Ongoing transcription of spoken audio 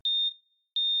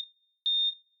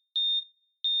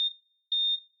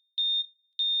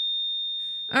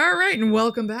All right, and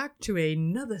welcome back to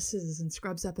another Scissors and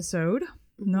Scrubs episode.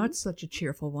 Not such a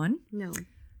cheerful one. No.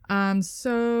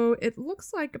 So it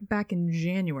looks like back in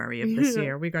January of this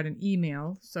year, we got an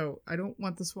email. So I don't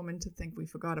want this woman to think we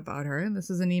forgot about her. And this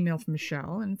is an email from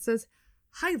Michelle, and it says,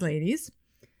 "Hi, ladies.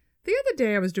 The other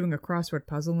day I was doing a crossword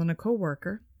puzzle with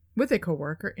a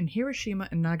coworker, and Hiroshima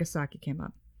and Nagasaki came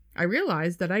up. I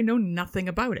realized that I know nothing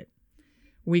about it.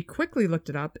 We quickly looked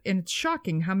it up, and it's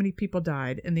shocking how many people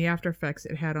died and the after effects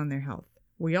it had on their health.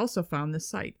 We also found this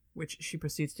site," which she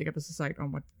proceeds to give us a site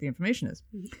on what the information is.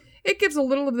 "It gives a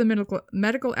little of the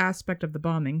medical aspect of the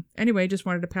bombing. Anyway, just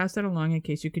wanted to pass that along in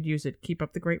case you could use it. Keep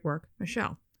up the great work,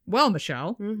 Michelle." Well,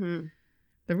 Michelle,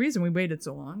 the reason we waited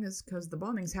so long is because the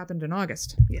bombings happened in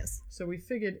August. Yes. So we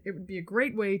figured it would be a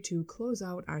great way to close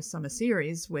out our summer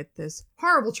series with this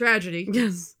horrible tragedy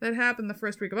that happened the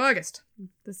first week of August.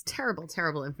 This terrible,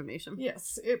 terrible information.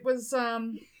 Yes, it was,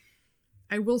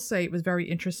 I will say it was very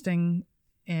interesting,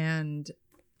 and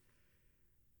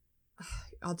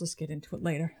I'll just get into it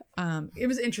later. It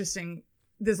was interesting.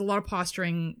 There's a lot of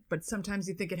posturing, but sometimes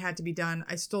you think it had to be done.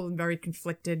 I still am very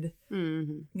conflicted.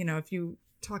 You know, if you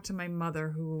talk to my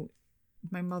mother,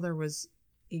 my mother was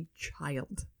a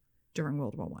child during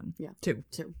World War I. Yeah. Two.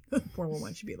 World War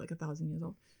I should be like 1,000 years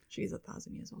old. She's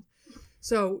 1,000 years old.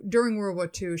 So during World War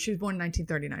II, she was born in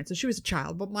 1939, so she was a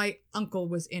child, but my uncle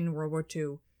was in World War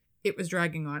II. It was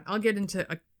dragging on. I'll get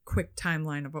into a quick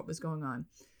timeline of what was going on.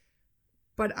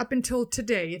 But up until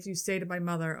today, if you say to my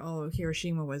mother, "Oh,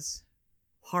 Hiroshima was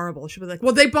horrible," she'll be like,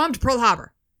 "Well, they bombed Pearl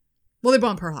Harbor."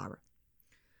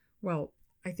 Well,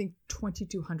 I think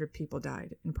 2,200 people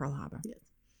died in Pearl Harbor. Yes.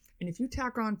 And if you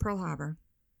tack on Pearl Harbor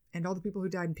and all the people who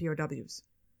died in POWs,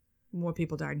 more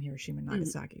people died in Hiroshima and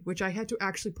Nagasaki, which I had to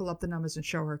actually pull up the numbers and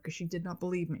show her because she did not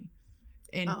believe me.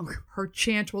 And her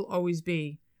chant will always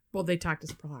be, "Well, they attacked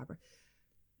us at Pearl Harbor."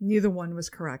 Neither one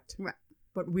was correct. Right.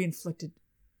 But we inflicted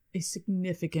a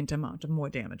significant amount of more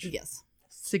damage. Yes.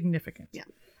 Significant. Yeah.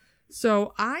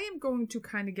 So I am going to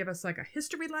kind of give us like a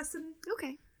history lesson.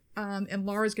 Okay. And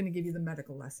Laura's going to give you the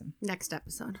medical lesson. Next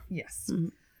episode. Yes.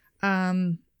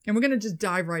 And we're going to just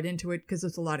dive right into it because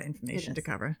there's a lot of information to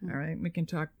cover. All right. We can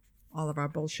talk all of our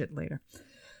bullshit later.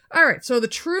 All right. So the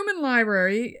Truman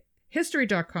Library,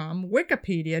 History.com,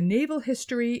 Wikipedia, Naval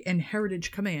History, and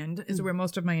Heritage Command is where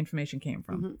most of my information came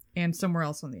from. And somewhere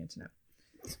else on the internet.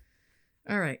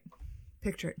 All right.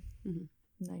 Picture it.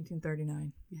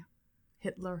 1939. Yeah.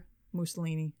 Hitler,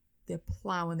 Mussolini, they're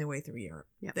plowing their way through Europe.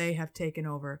 Yep. They have taken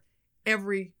over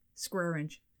every square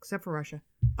inch, except for Russia,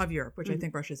 of Europe, which I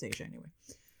think Russia's Asia anyway.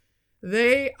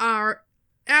 They are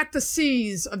at the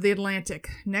seas of the Atlantic.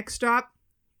 Next stop,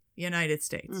 United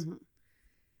States.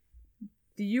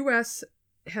 The U.S.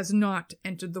 has not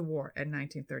entered the war in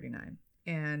 1939.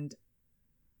 And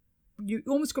you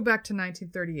almost go back to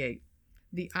 1938.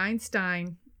 The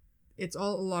Einstein, it's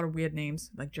all a lot of weird names,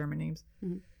 like German names.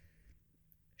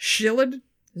 Zillard,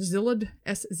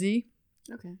 S-Z,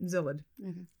 Zillard,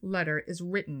 letter is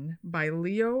written by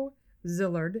Leo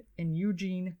Zillard and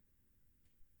Eugene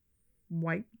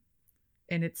White,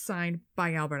 and it's signed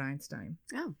by Albert Einstein.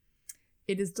 Oh.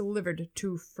 It is delivered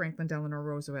to Franklin Delano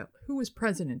Roosevelt, who was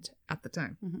president at the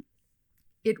time.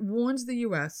 It warns the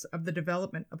U.S. of the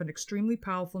development of an extremely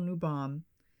powerful new bomb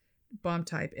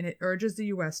type, and it urges the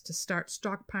U.S. to start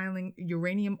stockpiling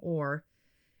uranium ore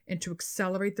and to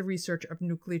accelerate the research of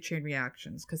nuclear chain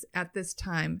reactions, because at this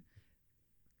time,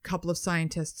 a couple of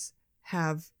scientists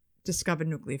have discovered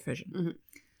nuclear fission.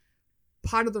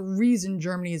 Part of the reason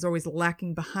Germany is always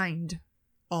lacking behind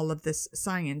all of this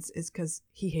science is because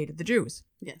he hated the Jews.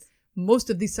 Yes. Most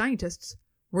of these scientists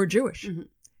were Jewish.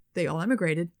 They all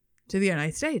emigrated to the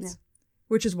United States,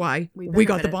 which is why we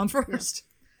got the bomb first.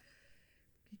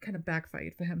 It kind of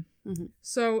backfired for him.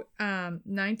 So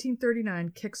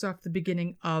 1939 kicks off the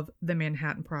beginning of the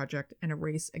Manhattan Project and a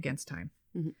race against time.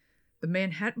 The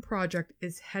Manhattan Project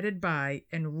is headed by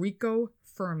Enrico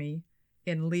Fermi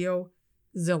and Leo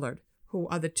Szilard, who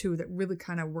are the two that really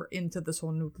kind of were into this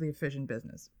whole nuclear fission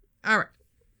business. All right.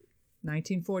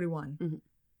 1941.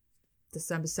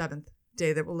 December 7th,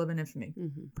 day that will live in infamy.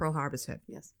 Pearl Harbor's hit.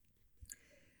 Yes.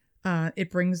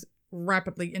 It brings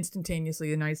rapidly, instantaneously,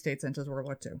 the United States enters World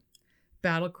War II.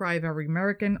 Battle cry of every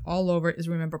American all over is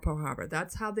remember Pearl Harbor.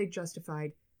 That's how they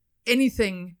justified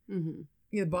anything. You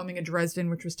know, bombing of Dresden,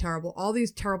 which was terrible. All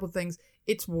these terrible things.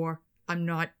 It's war. I'm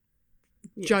not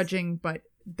judging, but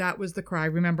that was the cry.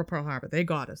 Remember Pearl Harbor. They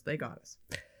got us.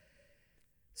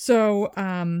 So,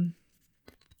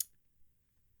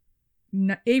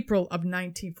 April of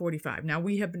 1945. Now,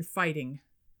 we have been fighting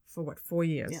for 4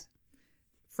 years? Yeah.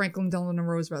 Franklin Delano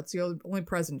Roosevelt's the only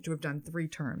president to have done 3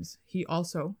 terms. He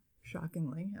also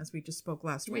shockingly, as we just spoke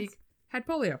last week, had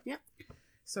polio. Yep.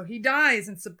 So he dies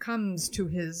and succumbs to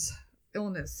his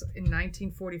illness in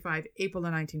 1945, April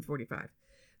of 1945.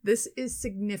 This is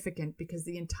significant because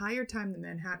the entire time the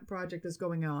Manhattan Project is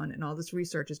going on and all this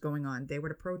research is going on, they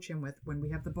would approach him with, when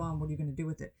we have the bomb, what are you going to do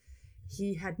with it?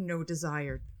 He had no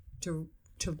desire to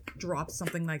drop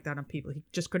something like that on people. He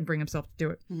just couldn't bring himself to do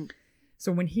it. Mm-hmm.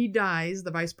 So when he dies,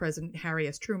 the vice president, Harry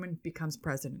S. Truman, becomes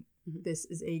president. Mm-hmm. This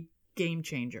is a game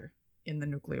changer in the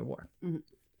nuclear war. Mm-hmm.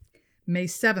 May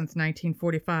 7th,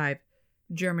 1945,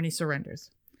 Germany surrenders.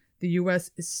 The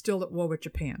U.S. is still at war with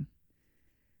Japan.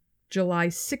 July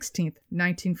 16th,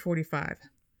 1945.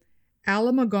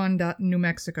 Alamogordo, New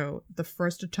Mexico, the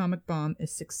first atomic bomb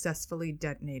is successfully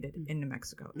detonated in New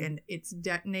Mexico. Mm-hmm. And it's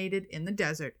detonated in the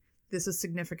desert. This is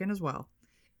significant as well.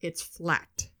 It's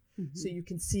flat. Mm-hmm. So you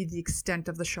can see the extent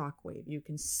of the shock wave. You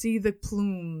can see the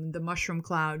plume, the mushroom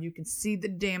cloud. You can see the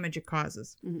damage it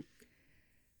causes. Mm-hmm.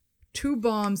 2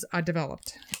 bombs are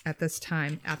developed at this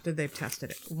time after they've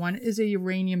tested it. One is a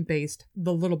uranium-based,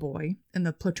 the little boy, and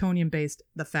the plutonium-based,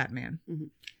 the fat man. Mm-hmm.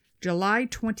 July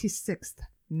 26th,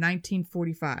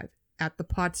 1945, at the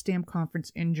Potsdam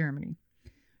Conference in Germany,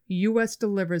 U.S.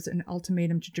 delivers an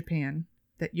ultimatum to Japan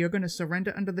that you're going to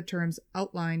surrender under the terms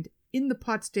outlined in the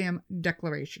Potsdam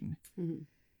Declaration. Mm-hmm.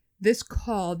 This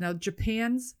called, now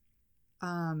Japan's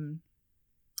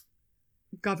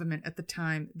government at the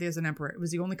time, there's an emperor. It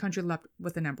was the only country left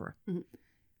with an emperor. Mm-hmm.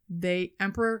 The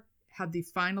emperor had the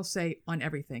final say on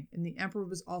everything, and the emperor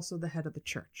was also the head of the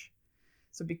church.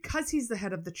 So because he's the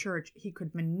head of the church, he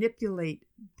could manipulate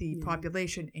the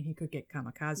population, and he could get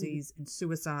kamikazes and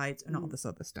suicides and all this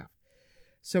other stuff.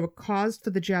 So it caused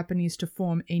for the Japanese to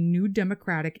form a new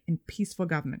democratic and peaceful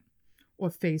government, or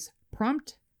face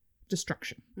prompt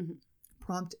destruction. Mm-hmm.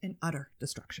 Prompt and utter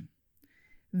destruction.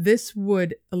 This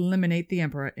would eliminate the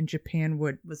emperor, and Japan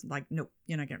was like, nope,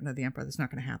 you're not getting rid of the emperor. That's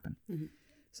not going to happen. Mm-hmm.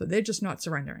 So they're just not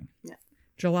surrendering. Yeah.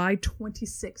 July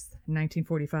 26th,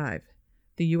 1945,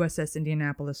 the USS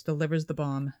Indianapolis delivers the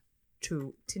bomb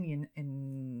to Tinian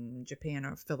in Japan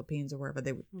or Philippines or wherever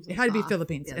they would. It had to be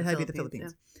Philippines. Yeah, it had to be the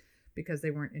Philippines because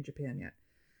they weren't in Japan yet.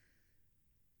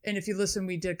 And if you listen,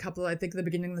 we did a couple, I think at the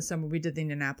beginning of the summer, we did the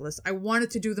Indianapolis. I wanted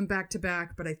to do them back to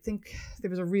back, but I think there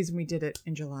was a reason we did it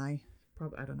in July.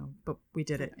 Probably, I don't know, but we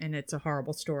did it, and it's a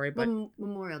horrible story. But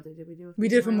Memorial Day, did we do it? We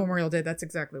did it for Memorial Day. That's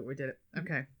exactly what we did it.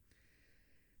 Okay.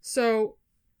 So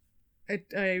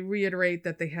I reiterate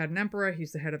that they had an emperor.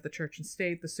 He's the head of the church and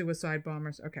state, the suicide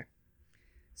bombers. Okay.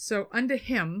 So under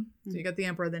him, so you got the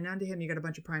emperor, then under him you got a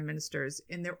bunch of prime ministers,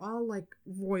 and they're all like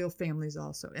royal families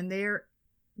also, and they're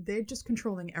just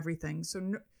controlling everything.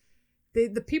 So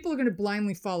the people are going to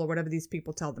blindly follow whatever these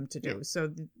people tell them to do. Yeah.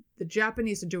 So the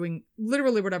Japanese are doing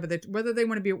literally whatever whether they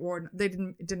want to be at war or not,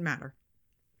 it didn't matter.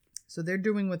 So they're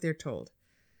doing what they're told.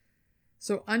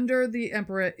 So under the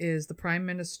emperor is the prime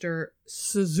minister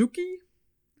Suzuki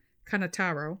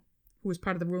Kanataro, who was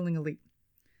part of the ruling elite.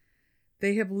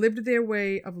 They have lived their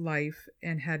way of life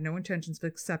and had no intentions of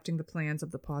accepting the plans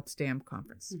of the Potsdam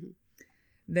Conference. Mm-hmm.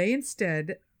 They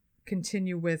instead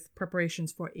continue with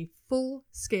preparations for a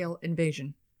full-scale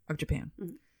invasion of Japan.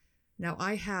 Mm-hmm. Now,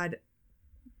 I had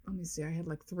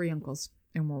like 3 uncles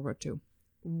in World War II.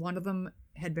 One of them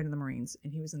had been in the Marines,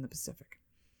 and he was in the Pacific,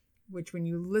 which when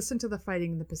you listen to the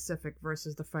fighting in the Pacific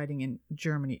versus the fighting in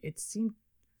Germany, it seemed,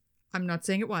 I'm not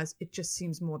saying it just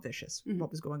seems more vicious, what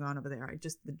was going on over there.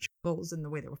 The jungles and the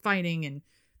way they were fighting, and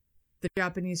the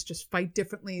Japanese just fight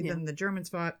differently than the Germans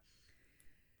fought.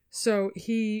 So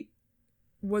he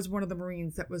was one of the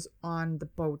Marines that was on the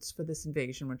boats for this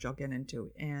invasion, which I'll get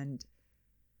into. And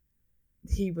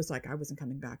he was like, I wasn't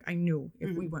coming back. I knew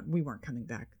if we weren't coming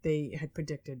back. They had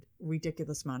predicted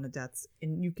ridiculous amount of deaths.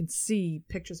 And you can see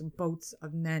pictures of boats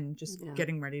of men just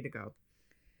getting ready to go.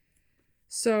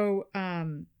 So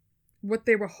what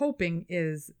they were hoping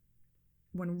is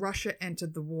when Russia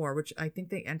entered the war, which I think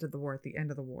they entered the war at the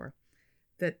end of the war,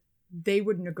 that they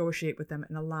would negotiate with them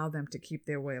and allow them to keep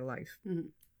their way of life. Mm-hmm.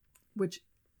 Which,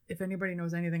 if anybody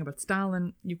knows anything about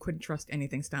Stalin, you couldn't trust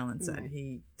anything Stalin said.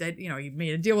 Mm-hmm. He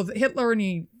made a deal with Hitler and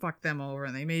he fucked them over,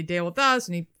 and they made a deal with us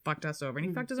and he fucked us over, and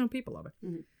he fucked his own people over.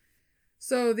 Mm-hmm.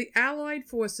 So the Allied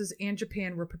forces and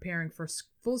Japan were preparing for a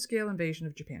full-scale invasion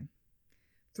of Japan.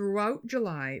 Throughout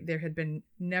July, there had been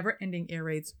never-ending air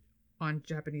raids on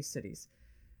Japanese cities.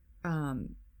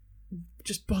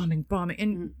 Just bombing.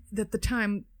 And at the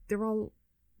time, they're all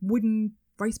wooden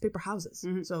rice paper houses.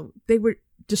 Mm-hmm. So they were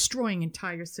destroying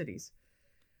entire cities.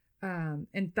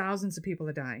 And thousands of people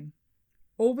are dying.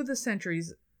 Over the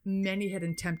centuries, many had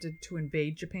attempted to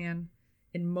invade Japan,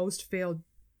 and most failed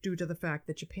due to the fact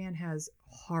that Japan has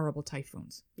horrible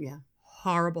typhoons. Yeah.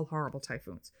 horrible, horrible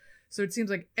typhoons. So it seems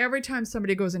like every time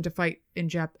somebody goes into fight in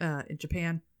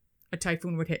Japan, a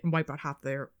typhoon would hit and wipe out half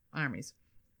their armies.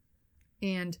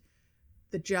 And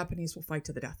the Japanese will fight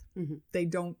to the death. Mm-hmm. They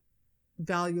don't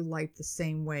value life the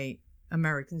same way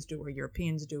Americans do or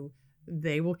Europeans do.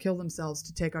 They will kill themselves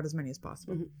to take out as many as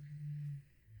possible. Mm-hmm.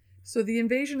 So the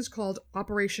invasion is called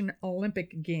Operation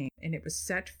Olympic Game, and it was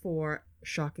set for,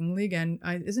 shockingly again,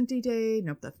 isn't D-Day?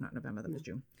 Nope, that's not November, that was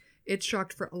June. It's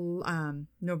shocked for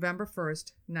November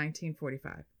 1st,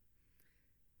 1945.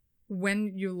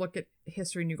 When you look at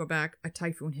history and you go back, a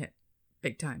typhoon hit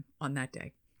big time on that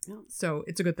day. Oh. So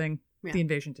it's a good thing the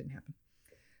invasion didn't happen.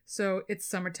 So it's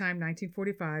summertime,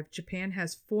 1945. Japan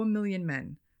has 4 million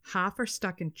men. Half are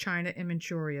stuck in China and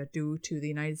Manchuria due to the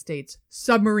United States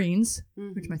submarines,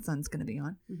 mm-hmm. which my son's going to be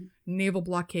on, mm-hmm. naval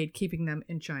blockade keeping them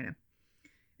in China.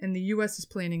 And the U.S. is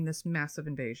planning this massive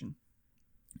invasion.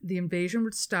 The invasion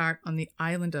would start on the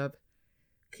island of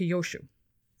Kyushu.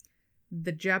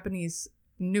 The Japanese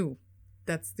knew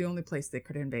that's the only place they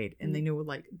could invade, and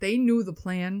mm-hmm. they knew the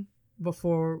plan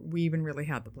before we even really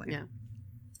had the plan. Yeah.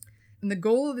 And the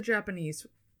goal of the Japanese,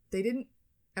 they didn't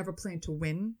ever plan to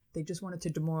win. They just wanted to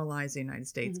demoralize the United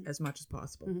States mm-hmm. as much as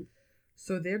possible. Mm-hmm.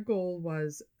 So their goal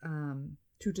was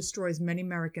to destroy as many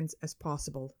Americans as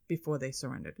possible before they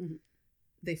surrendered. Mm-hmm.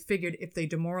 They figured if they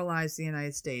demoralized the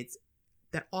United States,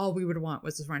 that all we would want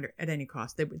was to surrender at any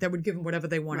cost. They would give them whatever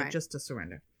they wanted just to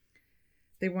surrender.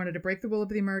 They wanted to break the will of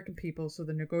the American people, so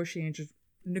the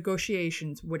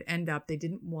negotiations would end up, they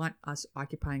didn't want us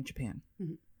occupying Japan,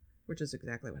 mm-hmm. which is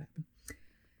exactly what happened.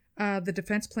 The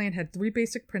defense plan had 3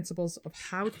 basic principles of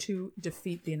how to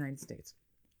defeat the United States.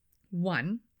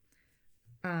 1,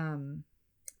 God,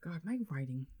 my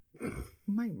writing.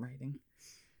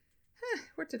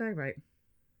 What did I write?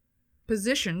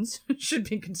 Positions should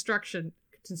be constructed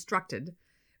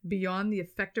beyond the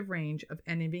effective range of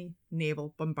enemy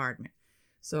naval bombardment.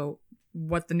 So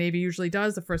what the Navy usually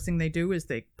does, the first thing they do is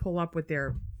they pull up with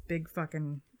their big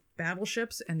fucking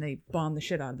battleships and they bomb the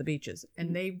shit out of the beaches.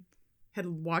 And they had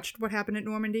watched what happened at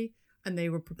Normandy, and they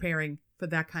were preparing for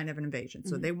that kind of an invasion.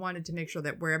 So they wanted to make sure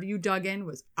that wherever you dug in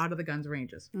was out of the guns'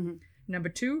 ranges. Mm-hmm. Number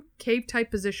 2,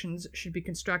 cave-type positions should be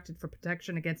constructed for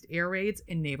protection against air raids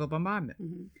and naval bombardment.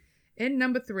 Mm-hmm. And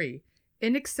number 3,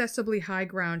 inaccessibly high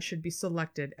ground should be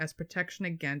selected as protection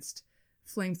against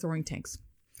flame-throwing tanks.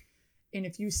 And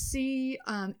if you see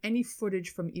any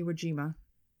footage from Iwo Jima,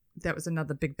 that was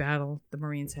another big battle the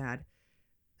Marines had.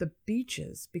 The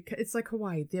beaches, because it's like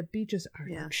Hawaii, their beaches are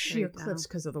like sheer cliffs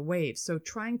because of the waves. So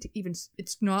trying to even,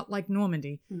 it's not like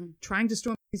Normandy, trying to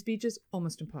storm these beaches,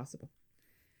 almost impossible.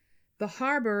 The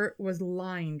harbor was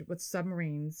lined with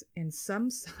submarines, and some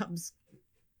subs,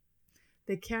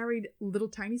 they carried little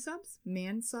tiny subs,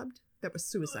 man-subbed, that were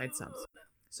suicide subs.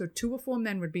 So 2 or 4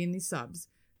 men would be in these subs.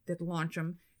 They'd launch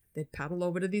them, they'd paddle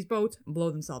over to these boats and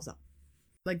blow themselves up.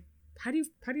 Like, how do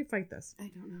you fight this? I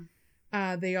don't know.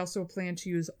 They also plan to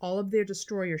use all of their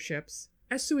destroyer ships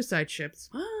as suicide ships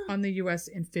on the U.S.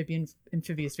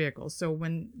 amphibious vehicles. So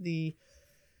when the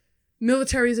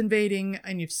military is invading,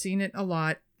 and you've seen it a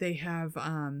lot, they have,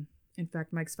 in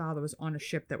fact, Mike's father was on a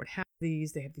ship that would have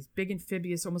these. They have these big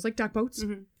amphibious, almost like duck boats.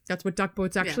 Mm-hmm. That's what duck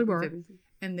boats actually were. Amphibious.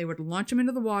 And they would launch them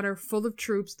into the water full of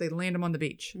troops. They land them on the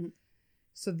beach. Mm-hmm.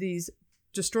 So these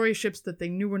destroyer ships that they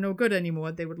knew were no good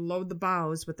anymore, they would load the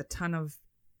bows with a ton of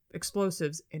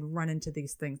explosives and run into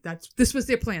these things. This was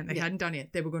their plan. They hadn't done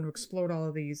it. They were going to explode all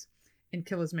of these and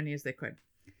kill as many as they could.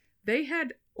 They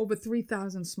had over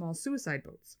 3,000 small suicide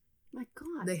boats. My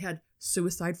God. They had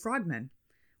suicide frogmen.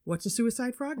 What's a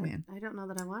suicide frogman? I don't know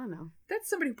that I want to know. That's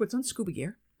somebody who puts on scuba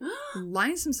gear,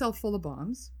 lines himself full of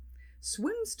bombs,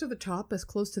 swims to the top as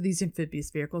close to these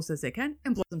amphibious vehicles as they can,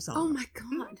 and blows themselves up. Oh my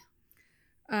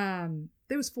God.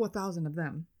 There was 4,000 of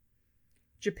them.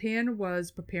 Japan was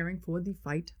preparing for the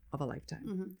fight of a lifetime.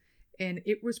 Mm-hmm. And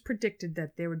it was predicted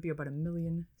that there would be about 1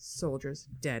 million soldiers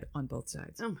dead on both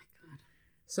sides. Oh my God.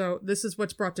 So this is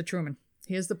what's brought to Truman.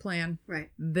 Here's the plan.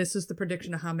 Right. This is the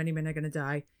prediction of how many men are going to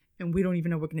die. And we don't even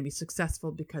know we're going to be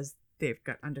successful because they've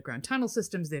got underground tunnel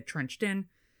systems. They're trenched in.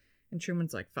 And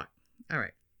Truman's like, fuck. All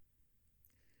right.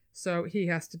 So he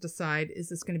has to decide, is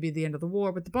this going to be the end of the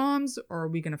war with the bombs? Or are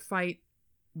we going to fight?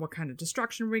 What kind of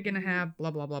destruction are we going to have? Blah,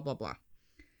 blah, blah, blah, blah.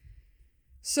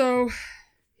 So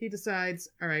he decides,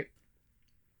 all right,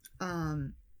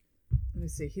 let me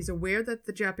see. He's aware that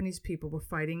the Japanese people were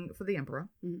fighting for the emperor,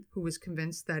 who was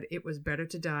convinced that it was better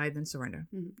to die than surrender.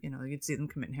 Mm-hmm. You know, you'd see them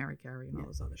committing harikari and all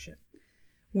this other shit.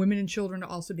 Women and children are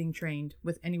also being trained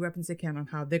with any weapons they can on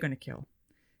how they're going to kill.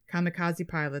 Kamikaze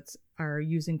pilots are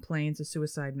using planes as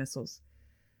suicide missiles.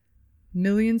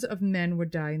 Millions of men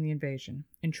would die in the invasion,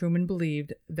 and Truman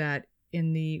believed that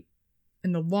in the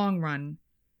long run,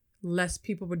 less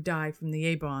people would die from the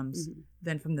A-bombs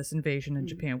than from this invasion in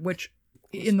Japan, which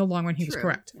in the long run he was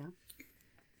correct. Yeah.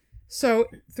 So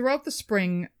throughout the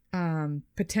spring,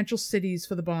 potential cities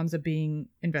for the bombs are being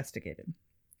investigated.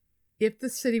 If the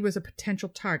city was a potential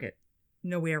target,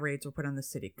 no air raids were put on the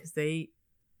city because they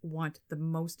want the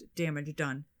most damage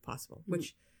done possible,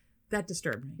 which that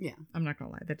disturbed me. Yeah. I'm not going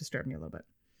to lie. That disturbed me a little bit.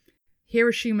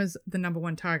 Hiroshima's the number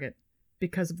one target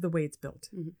because of the way it's built.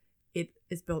 It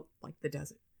is built like the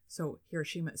desert. So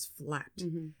Hiroshima is flat.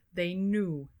 They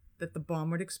knew that the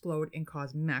bomb would explode and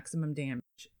cause maximum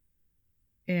damage.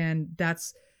 And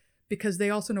that's because they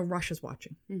also know Russia's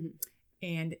watching.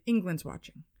 And England's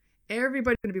watching.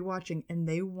 Everybody's going to be watching, and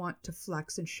they want to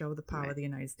flex and show the power the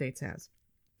United States has.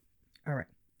 All right.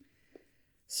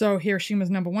 So Hiroshima's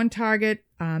number one target.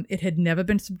 It had never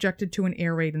been subjected to an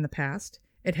air raid in the past.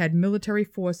 It had military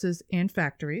forces and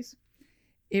factories.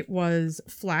 It was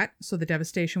flat, so the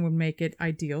devastation would make it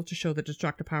ideal to show the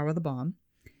destructive power of the bomb.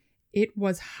 It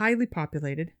was highly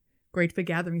populated, great for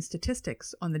gathering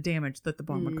statistics on the damage that the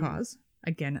bomb would cause.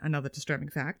 Again, another disturbing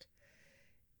fact.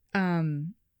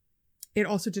 It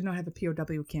also did not have a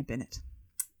POW camp in it.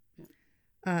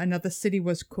 Another city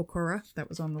was Kokura. That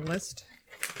was on the list.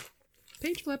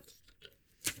 Page flipped.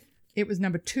 It was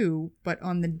number 2, but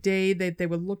on the day that they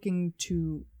were looking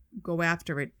to go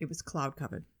after it, it was cloud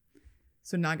covered.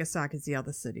 So Nagasaki is the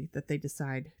other city that they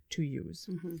decide to use.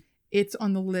 It's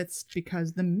on the list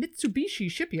because the Mitsubishi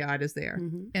shipyard is there,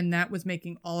 and that was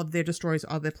making all of their destroyers,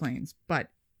 all their planes, but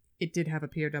it did have a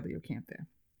POW camp there.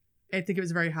 I think it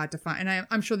was very hard to find, and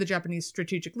I'm sure the Japanese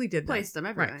strategically did that. Placed them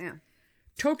everywhere, yeah.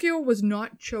 Tokyo was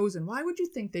not chosen. Why would you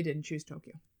think they didn't choose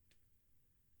Tokyo?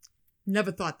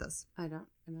 Never thought this. I don't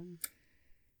know.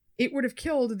 It would have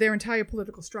killed their entire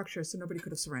political structure, so nobody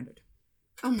could have surrendered.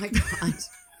 Oh my God.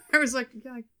 I was like,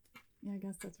 yeah, I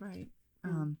guess that's right.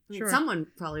 Sure. Someone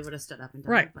probably would have stood up and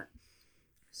done it. But...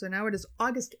 So now it is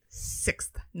August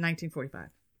 6th, 1945.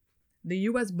 The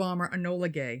U.S. bomber Enola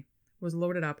Gay was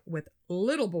loaded up with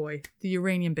Little Boy, the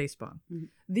uranium-based bomb.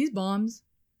 These bombs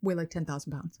weigh like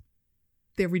 10,000 pounds.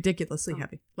 They're ridiculously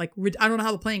heavy. Like, I don't know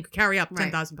how the plane could carry up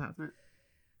 10,000 pounds. Right.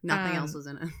 Nothing else was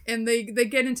in it. And they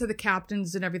get into the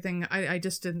captains and everything. I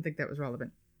just didn't think that was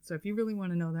relevant. So if you really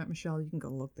want to know that, Michelle, you can go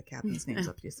look the captains' names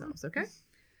up yourselves, okay?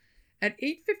 At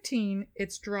 8:15,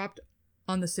 it's dropped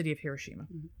on the city of Hiroshima.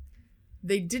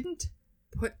 They didn't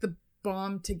put the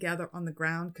bomb together on the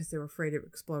ground because they were afraid it would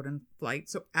explode in flight.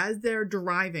 So as they're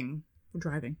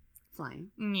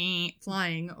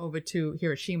flying over to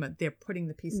Hiroshima, they're putting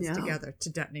the pieces together to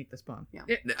detonate this bomb. Yeah.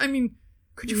 I mean,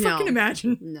 could you fucking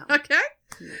imagine? No. Okay?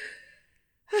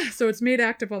 No. So it's made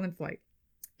active while in flight.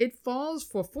 It falls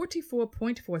for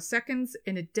 44.4 seconds,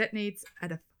 and it detonates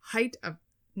at a height of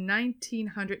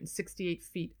 1,968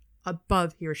 feet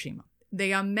above Hiroshima.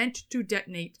 They are meant to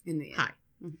detonate in the air. High.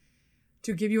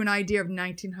 To give you an idea of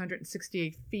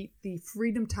 1,968 feet, the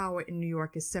Freedom Tower in New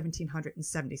York is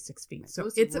 1,776 feet. So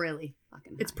it's really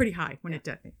fucking high. It's pretty high when it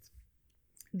detonates.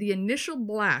 The initial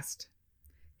blast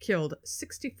killed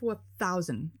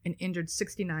 64,000 and injured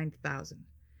 69,000.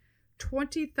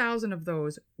 20,000 of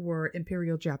those were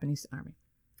Imperial Japanese Army.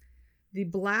 The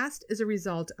blast is a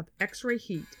result of X-ray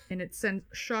heat, and it sends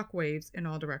shock waves in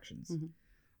all directions.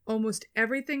 Almost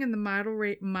everything in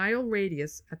the mile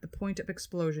radius at the point of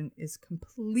explosion is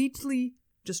completely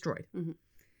destroyed.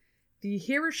 The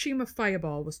Hiroshima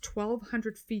fireball was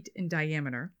 1,200 feet in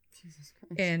diameter. Jesus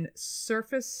Christ. And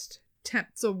surfaced temp.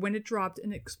 So when it dropped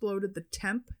and exploded, the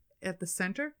temp at the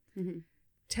center,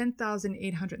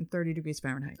 10,830 degrees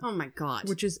Fahrenheit. Oh my God.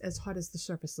 Which is as hot as the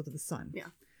surface of the sun. Yeah.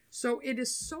 So it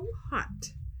is so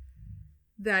hot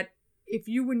that if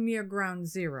you were near ground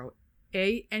zero,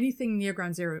 anything near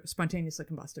ground zero spontaneously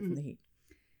combusted from the heat.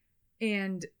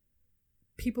 And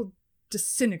people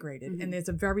disintegrated. And there's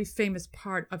a very famous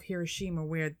part of Hiroshima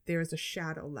where there's a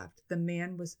shadow left. The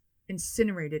man was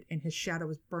incinerated and his shadow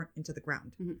was burnt into the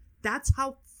ground. That's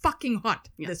how fucking hot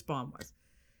this bomb was.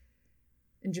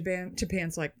 And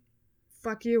Japan's like,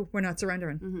 fuck you, we're not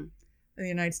surrendering. And the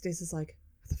United States is like,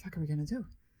 what the fuck are we going to do?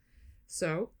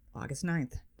 So, August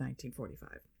 9th,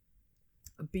 1945.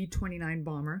 A B-29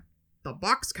 bomber, the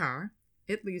Boxcar,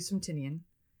 it leaves from Tinian,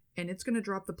 and it's going to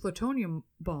drop the plutonium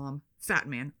bomb, Fat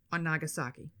Man, on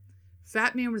Nagasaki.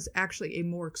 Fat Man was actually a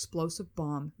more explosive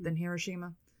bomb than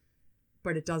Hiroshima,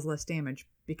 but it does less damage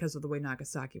because of the way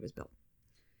Nagasaki was built.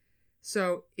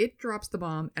 So it drops the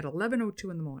bomb at 11:02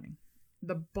 in the morning.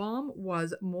 The bomb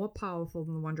was more powerful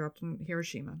than the one dropped in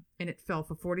Hiroshima, and it fell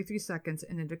for 43 seconds,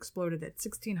 and it exploded at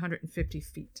 1,650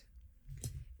 feet.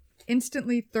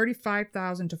 Instantly,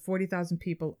 35,000 to 40,000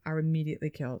 people are immediately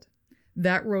killed.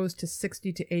 That rose to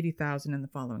 60 to 80,000 in the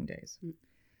following days.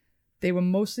 They were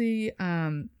mostly,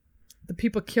 the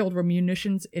people killed were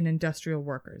munitions and industrial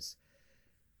workers.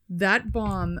 That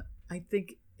bomb, I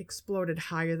think, exploded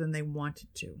higher than they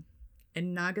wanted to.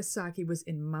 And Nagasaki was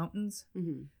in mountains.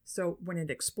 So when it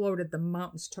exploded, the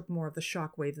mountains took more of the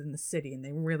shockwave than the city, and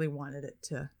they really wanted it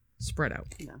to spread out.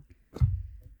 Yeah.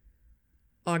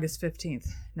 August 15th,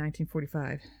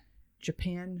 1945.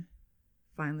 Japan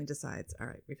finally decides, all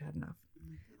right, we've had enough.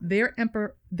 Their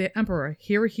emperor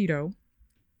Hirohito,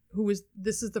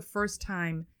 this is the first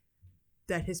time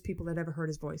that his people had ever heard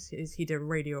his voice. He did a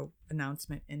radio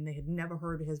announcement, and they had never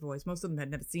heard his voice. Most of them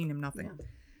had never seen him, nothing. Yeah.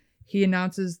 He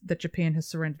announces that Japan has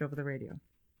surrendered over the radio.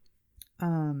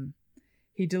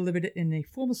 He delivered it in a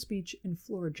formal speech in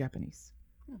fluent Japanese.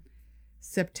 Oh.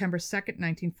 September 2nd,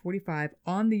 1945,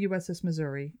 on the USS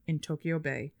Missouri in Tokyo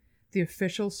Bay, the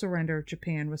official surrender of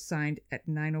Japan was signed at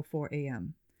 9:04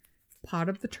 a.m. Part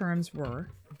of the terms were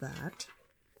that,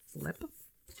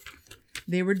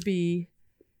 there would be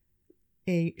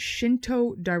a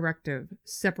Shinto directive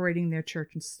separating their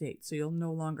church and state. So you'll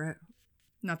no longer,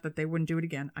 not that they wouldn't do it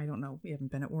again, I don't know, we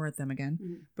haven't been at war with them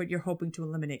again, but you're hoping to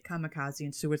eliminate kamikaze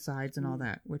and suicides and all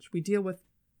that, which we deal with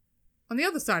on the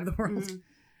other side of the world.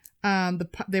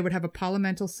 They would have a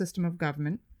parliamentary system of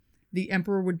government. The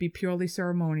emperor would be purely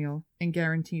ceremonial and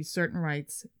guarantee certain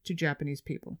rights to Japanese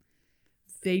people.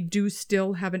 They do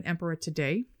still have an emperor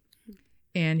today,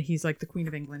 and he's like the Queen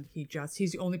of England.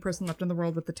 He's the only person left in the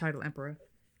world with the title emperor,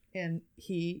 and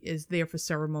he is there for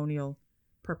ceremonial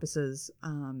purposes.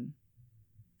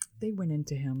 They went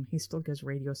into him. He still gives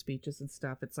radio speeches and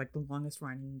stuff. It's like the longest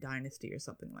running dynasty or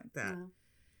something like that.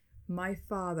 Yeah.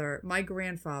 My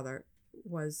grandfather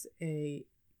was a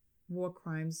war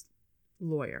crimes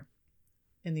lawyer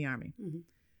in the army.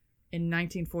 In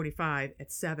 1945,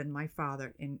 at 7, my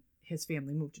father and his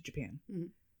family moved to Japan.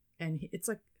 And it's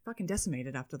like fucking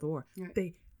decimated after the war. Right.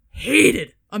 They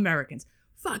hated Americans.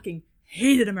 Fucking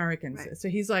hated Americans. Right. So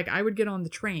he's like, I would get on the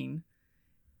train,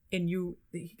 and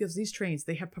he goes, these trains,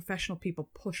 they have professional people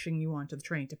pushing you onto the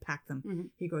train to pack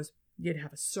them. He goes, you'd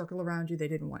have a circle around you. They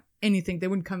didn't want anything. They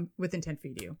wouldn't come within 10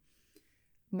 feet of you.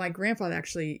 My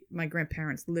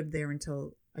grandparents lived there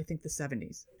until, I think, the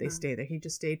 70s. They stayed there. He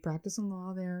just stayed practicing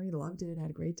law there. He loved it, had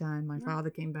a great time. My father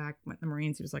came back, went in the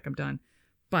Marines. He was like, I'm done.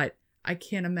 But I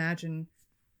can't imagine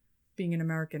being an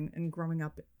American and growing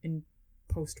up in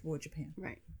post-war Japan.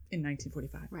 Right. In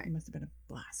 1945. Right. It must have been a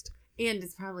blast. And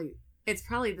it's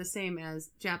probably the same as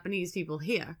Japanese people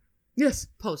here. Yes.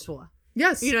 Post-war.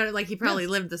 Yes. You know, like he probably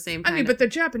lived the same kind but the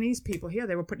Japanese people here,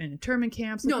 they were put in internment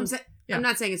camps. No, I'm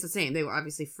not saying it's the same. They were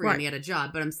obviously free and he had a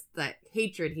job, but that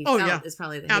hatred he felt is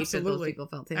probably the hatred those people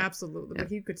felt here. Absolutely. Yeah.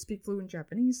 But he could speak fluent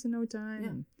Japanese in no time. Yeah.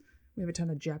 And we have a ton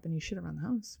of Japanese shit around the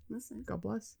house. That's nice. God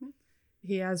bless. Yeah.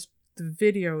 He has the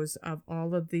videos of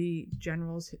all of the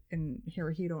generals in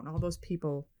Hirohito and all those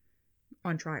people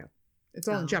on trial. It's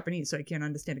all in Japanese, so I can't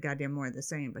understand a goddamn more they're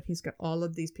saying, but he's got all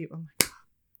of these people. Oh my God.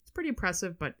 It's pretty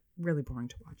impressive, but really boring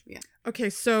to watch. Yeah. Okay,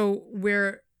 so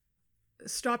we're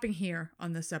stopping here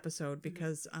on this episode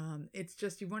because it's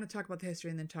just, you want to talk about the history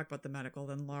and then talk about the medical.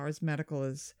 Then Laura's medical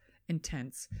is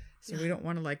intense. So we don't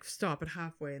want to stop it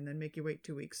halfway and then make you wait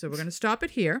 2 weeks. So we're going to stop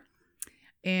it here.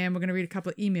 And we're going to read a couple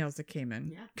of emails that came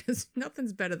in. Yeah. Because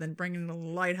nothing's better than bringing a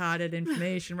lighthearted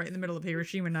information right in the middle of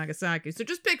Hiroshima Nagasaki. So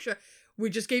just picture,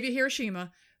 we just gave you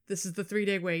Hiroshima. This is the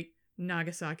 3-day wait.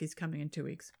 Nagasaki's coming in 2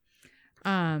 weeks.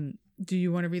 Do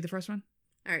you want to read the first one?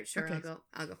 All right, sure. Okay.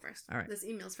 I'll go first. All right. This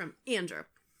email's from Andrew.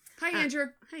 Hi, Andrew.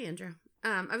 Hi, Andrew.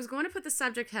 I was going to put the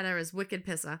subject header as Wicked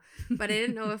Pisser, but I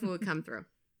didn't know if it would come through.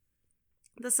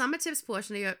 The summer tips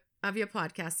portion of your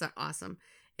podcasts are awesome.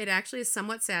 It actually is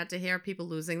somewhat sad to hear people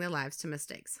losing their lives to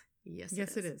mistakes. Yes,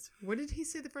 it is. What did he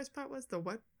say the first part was? The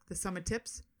what? The summer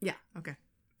tips? Yeah. Okay.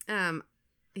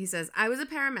 He says, I was a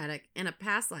paramedic in a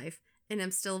past life and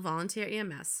am still volunteer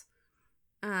EMS.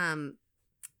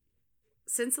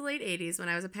 Since the late 80s, when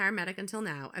I was a paramedic until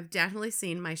now, I've definitely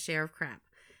seen my share of crap.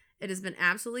 It has been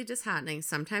absolutely disheartening,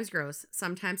 sometimes gross,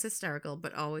 sometimes hysterical,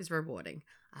 but always rewarding.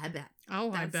 I bet.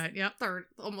 Oh, I bet. Yep.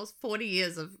 Almost 40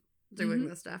 years of doing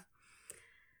this stuff.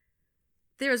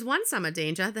 There is one summer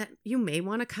danger that you may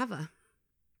want to cover,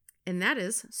 and that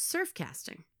is surf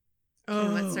casting. Do you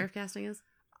know what surf casting is?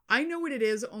 I know what it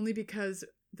is only because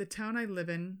the town I live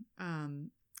in,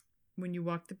 when you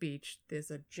walk the beach,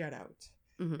 there's a jet out.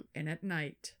 Mm-hmm. And at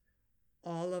night,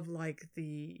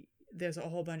 there's a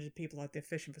whole bunch of people out there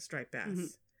fishing for striped bass. Mm-hmm.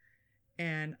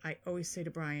 And I always say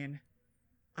to Brian,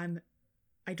 I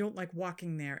don't like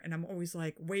walking there, and I'm always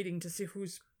waiting to see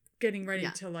who's getting ready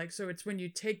to like, so it's when you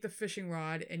take the fishing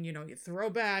rod and, you know, you throw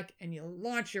back and you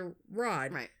launch your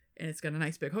rod. Right. And it's got a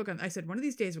nice big hook on. I said, one of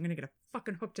these days, we're going to get a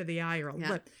fucking hook to the eye or a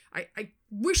lip. I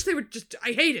wish they would just,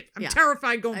 I hate it. I'm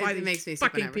terrified going by these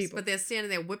fucking people. But they're standing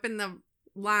there whipping the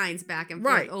lines back and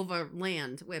forth over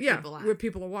land where people are. Where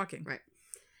people are walking. Right.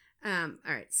 All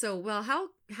right. So, well,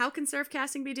 how can surf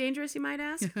casting be dangerous, you might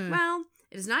ask? Well,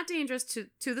 it is not dangerous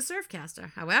to the surf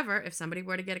caster. However, if somebody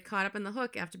were to get caught up in the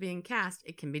hook after being cast,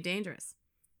 it can be dangerous.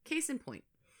 Case in point.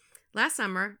 Last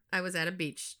summer, I was at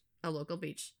a local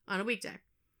beach, on a weekday.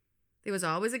 There was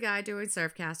always a guy doing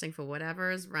surf casting for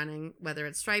whatever is running, whether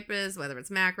it's stripers, whether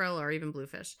it's mackerel, or even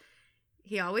bluefish.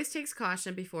 He always takes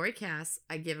caution before he casts.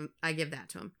 I give that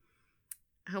to him.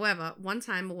 However, one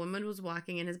time a woman was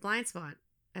walking in his blind spot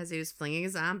as he was flinging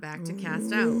his arm back to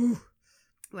cast out.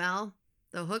 Well,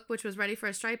 the hook, which was ready for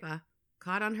a striper,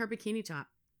 caught on her bikini top.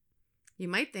 You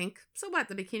might think, so what?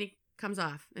 The bikini comes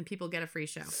off and people get a free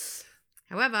show.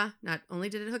 However, not only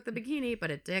did it hook the bikini, but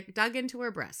it dug into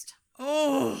her breast.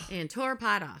 And tore her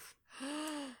pot off.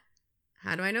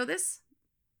 How do I know this?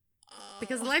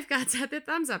 Because the lifeguards had their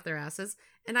thumbs up their asses,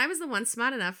 and I was the one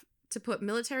smart enough to put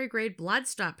military-grade blood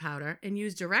stop powder and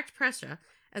use direct pressure,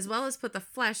 as well as put the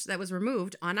flesh that was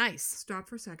removed on ice. Stop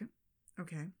for a second.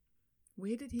 Okay.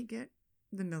 Where did he get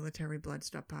the military blood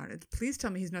stop powder? Please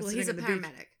tell me he's not sitting on the beach. Well, he's a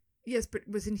paramedic. Yes, but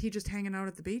wasn't he just hanging out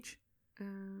at the beach?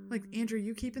 Like, Andrew,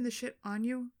 you keeping the shit on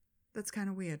you? That's kind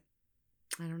of weird.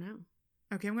 I don't know.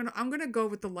 Okay, I'm gonna go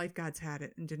with the lifeguards had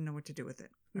it and didn't know what to do with it.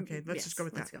 Okay, let's just go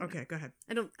with that. Okay, go ahead.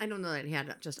 I don't know that he had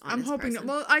it just on. I'm hoping. Person.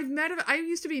 Well, I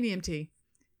used to be an EMT,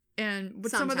 and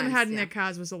what some of them had in their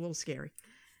cars was a little scary.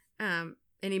 And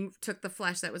he took the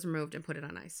flesh that was removed and put it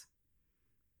on ice.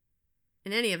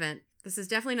 In any event, this is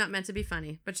definitely not meant to be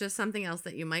funny, but just something else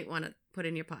that you might want to put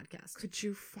in your podcast. Could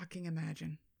you fucking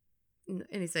imagine?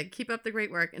 And he said, "Keep up the great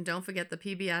work, and don't forget the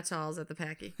PBR towels at the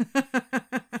Packy."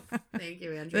 Thank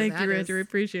you, Andrew. Thank you, Andrew.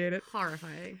 Appreciate it.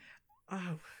 Horrifying.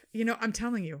 Oh, you know, I'm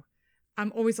telling you,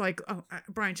 I'm always like, oh,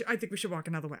 Brian, I think we should walk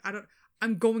another way.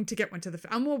 I'm going to get one to the.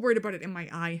 I'm more worried about it in my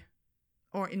eye,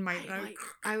 or in my.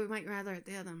 I might rather it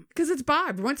there than. Because it's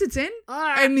barbed. Once it's in,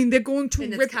 I mean, they're going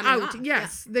to rip out. Off.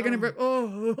 Yes, they're going to rip.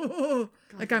 Oh,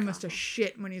 that guy must have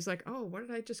shit when he's like, oh, what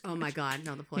did I just? Oh my God,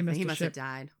 no, the poor thing. He must have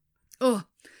died. Oh,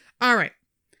 all right.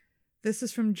 This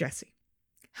is from Jessie.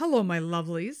 Hello, my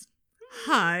lovelies.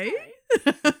 Hi.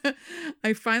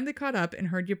 I finally caught up and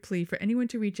heard your plea for anyone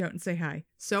to reach out and say hi.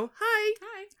 So, hi.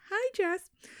 Hi. Hi,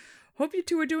 Jess. Hope you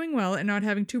two are doing well and not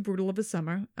having too brutal of a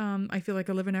summer. I feel like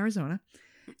I live in Arizona.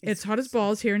 It's hot as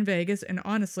balls here in Vegas, and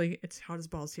honestly, it's hot as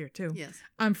balls here too. Yes.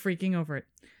 I'm freaking over it.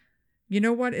 You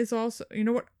know what it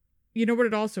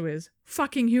also is?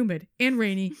 Fucking humid and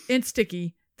rainy and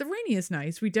sticky. The rainy is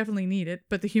nice. We definitely need it.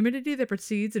 But the humidity that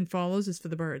precedes and follows is for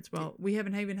the birds. Well, we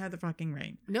haven't even had the fucking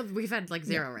rain. No, we've had like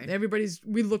zero rain.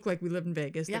 We look like we live in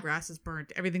Vegas. Yeah. The grass is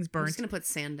burnt. Everything's burnt. I'm just going to put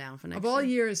sand down for next year. Of all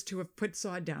years to have put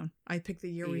sod down, I picked the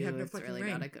year we have no fucking really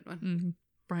rain. Got a good one. Mm-hmm.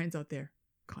 Brian's out there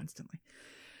constantly.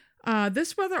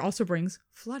 This weather also brings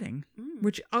flooding,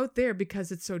 which out there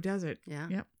because it's so desert. Yeah.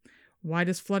 Yep. Why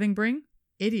does flooding bring?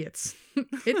 Idiots.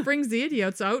 It brings the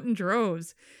idiots out in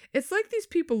droves. It's like these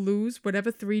people lose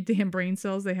whatever 3 damn brain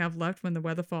cells they have left when the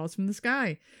weather falls from the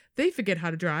sky. They forget how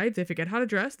to drive. They forget how to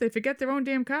dress. They forget their own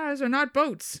damn cars are not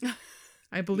boats.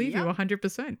 I believe you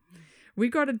 100%. We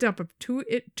got a dump of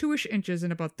 2-ish inches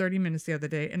in about 30 minutes the other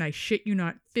day, and I shit you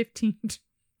not, 15 to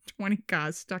 20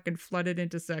 cars stuck in flooded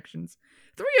intersections.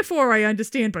 3 or 4 I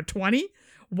understand, but 20?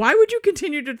 Why would you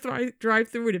continue to drive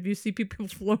through it if you see people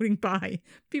floating by?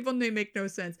 People may make no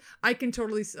sense. I can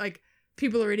totally, like,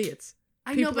 people are idiots.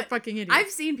 People are fucking idiots.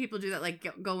 I've seen people do that, like,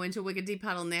 go into a wicked deep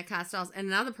puddle in their car stalls, and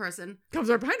another person comes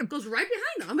right behind them. Goes right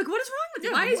behind them. I'm like, what is wrong with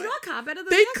you? Why is your car better than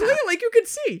they their clear, car? like you can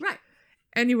see. Right.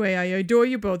 Anyway, I adore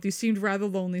you both. You seemed rather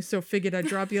lonely, so figured I'd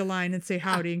drop you a line and say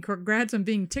howdy, and congrats on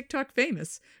being TikTok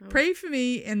famous. Pray for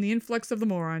me and the influx of the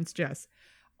morons, Jess.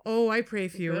 Oh, I pray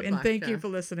for you, and thank you for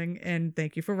listening, and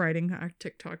thank you for writing our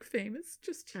TikTok famous.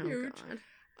 Just huge.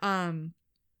 Oh, God.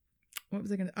 What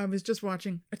was I was just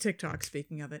watching a TikTok,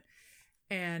 speaking of it,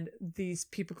 and these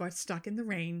people got stuck in the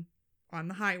rain on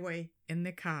the highway in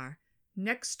their car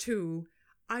next to,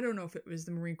 I don't know if it was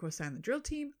the Marine Corps Silent Drill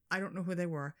Team. I don't know who they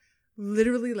were.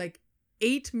 Literally like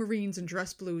 8 Marines in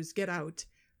dress blues get out.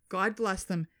 God bless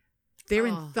them. They're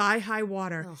in thigh-high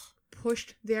water,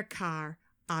 pushed their car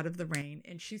out of the rain,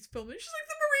 and she's filming. She's like,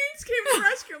 the Marines came to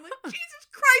rescue. I'm like, Jesus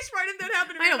Christ, why didn't that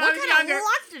happen to me when I was younger? What kind of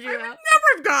luck did you have? I would never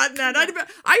have gotten that.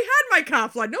 I had my car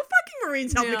flooded. No fucking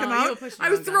Marines helped me come out. I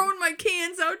was throwing my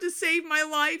cans out to save my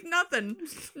life.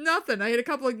 Nothing. I had a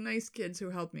couple of nice kids who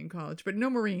helped me in college, but no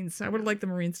Marines. I would have liked the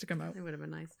Marines to come out. It would have been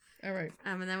nice. All right.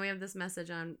 And then we have this message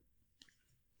on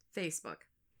Facebook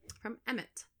from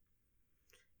Emmett.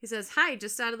 He says, "Hi,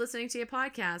 just started listening to your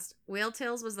podcast. Whale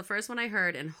Tales was the first one I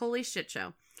heard, and holy shit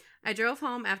show. I drove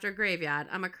home after a graveyard.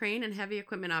 I'm a crane and heavy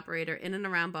equipment operator in and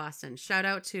around Boston. Shout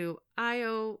out to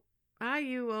IUOE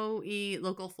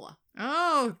Local 4.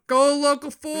 Oh, go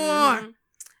Local 4.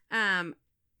 Mm-hmm.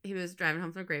 He was driving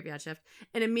home from a graveyard shift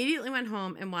and immediately went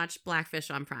home and watched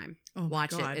Blackfish on Prime. Oh,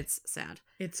 watch it. It's sad.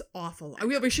 It's awful.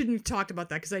 We shouldn't have talked about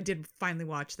that because I did finally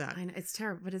watch that. I know, it's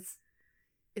terrible, but it's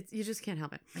you just can't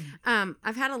help it.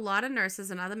 I've had a lot of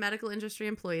nurses and other medical industry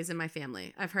employees in my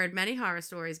family. I've heard many horror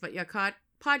stories, but your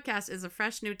podcast is a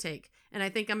fresh new take, and I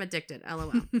think I'm addicted.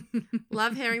 LOL.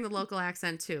 Love hearing the local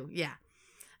accent too. Yeah.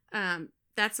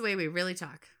 That's the way we really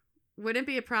talk. Wouldn't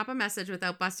be a proper message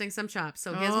without busting some chops.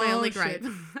 So here's my only gripe.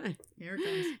 Here it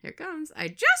comes. Here it comes. I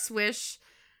just wish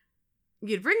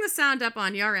you'd bring the sound up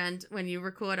on your end when you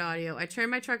record audio. I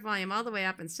turn my truck volume all the way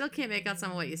up and still can't make out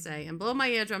some of what you say, and blow my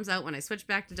eardrums out when I switch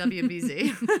back to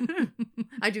WBZ.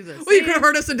 I do this. Well, you could have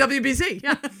heard us in WBZ.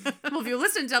 Yeah. Well, if you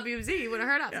listened to WBZ, you would have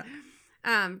heard us.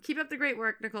 Yeah. Keep up the great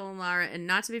work, Nicole and Laura, and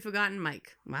not to be forgotten,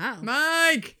 Mike. Wow.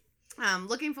 Mike!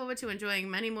 Looking forward to enjoying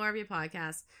many more of your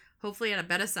podcasts, hopefully at a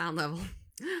better sound level.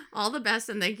 All the best,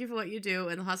 and thank you for what you do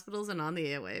in the hospitals and on the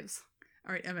airwaves.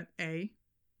 All right, Emmett,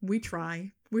 we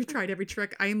try. We've tried every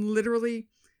trick. I am literally...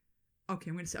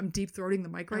 Okay, I'm deep throating the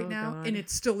mic right now, God. And it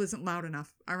still isn't loud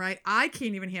enough. All right? I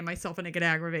can't even hear myself and I get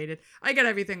aggravated. I get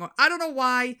everything. I don't know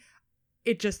why.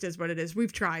 It just is what it is.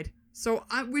 We've tried. So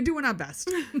we're doing our best.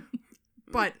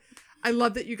 But I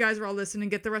love that you guys are all listening.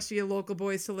 Get the rest of your local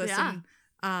boys to listen.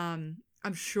 Yeah.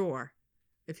 I'm sure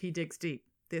if he digs deep,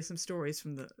 there's some stories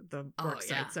from the work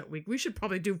sites that week. We should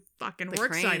probably do fucking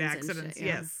work site accidents. Shit,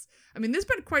 yes. I mean, there's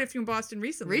been quite a few in Boston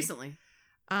recently.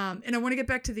 And I want to get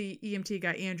back to the EMT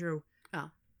guy, Andrew. Oh.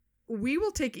 We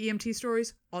will take EMT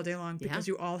stories all day long because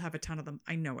you all have a ton of them.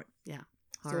 I know it. Yeah.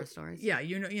 Horror stories. Yeah.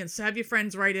 So have your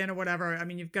friends write in or whatever. I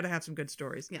mean, you've got to have some good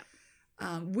stories.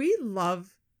 Yeah. We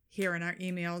love hearing our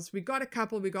emails. We got a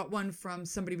couple. We got one from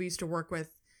somebody we used to work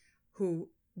with who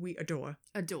we adore.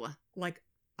 Like,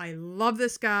 I love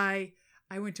this guy.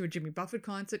 I went to a Jimmy Buffett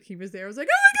concert. He was there. I was like,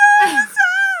 oh my God, what's up?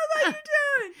 How you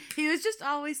doing? He was just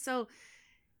always so...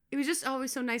 It was just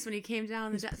always so nice when he came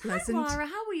down. Pleasant. Hi, Laura,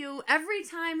 how are you? Every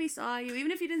time he saw you, even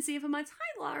if you didn't see him for months,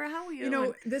 hi, Laura, how are you? You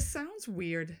know, this sounds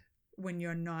weird when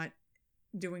you're not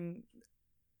doing...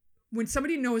 When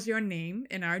somebody knows your name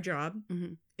in our job,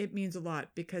 it means a lot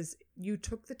because you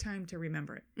took the time to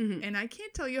remember it. Mm-hmm. And I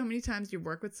can't tell you how many times you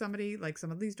work with somebody, like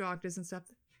some of these doctors and stuff,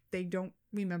 they don't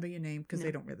remember your name because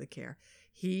they don't really care.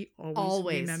 He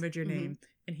always remembered your name.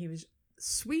 And he was...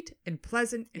 sweet and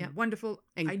pleasant and wonderful.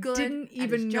 And I didn't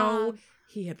even know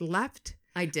he had left.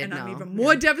 I did know. And I'm even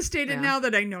more devastated now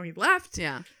that I know he left.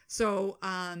 Yeah. So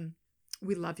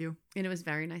we love you. And it was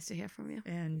very nice to hear from you.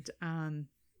 And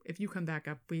if you come back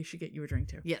up, we should get you a drink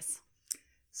too. Yes.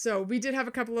 So we did have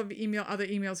a couple of other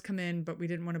emails come in, but we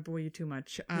didn't want to bore you too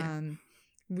much.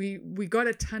 We got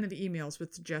a ton of emails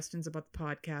with suggestions about the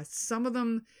podcast. Some of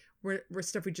them were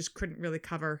stuff we just couldn't really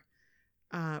cover.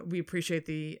 We appreciate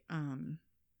the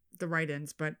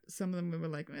write-ins, but some of them we were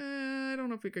like, I don't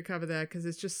know if we could cover that because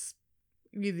it's just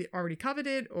we either already covered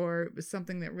it or it was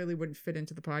something that really wouldn't fit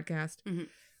into the podcast. Mm-hmm.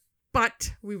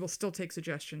 But we will still take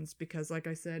suggestions because, like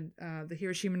I said, the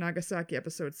Hiroshima Nagasaki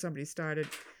episode somebody started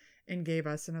and gave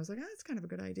us, and I was like, that's kind of a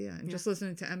good idea. And just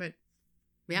listening to Emmett,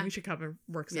 we should cover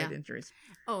worksite injuries.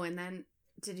 Oh, and then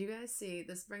did you guys see?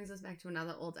 This brings us back to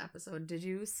another old episode. Did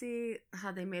you see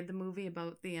how they made the movie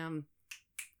about the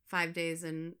 5 days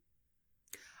in...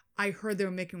 I heard they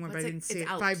were making one, but I didn't see it.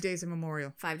 5 Days in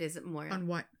Memorial. 5 Days at Memorial. On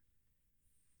what?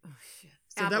 Oh, shit.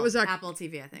 So that was our... Apple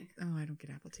TV, I think. Oh, I don't get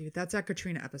Apple TV. That's our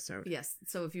Katrina episode. Yes.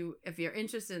 So if you're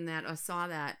interested in that or saw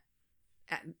that,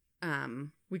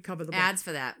 we cover the ads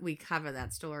for that. We cover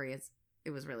that story.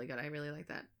 It was really good. I really like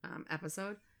that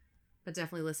episode. But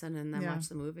definitely listen and then watch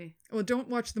the movie. Well, don't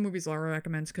watch the movies Laura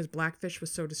recommends because Blackfish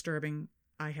was so disturbing.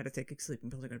 I had to take a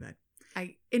sleeping pill to go to bed.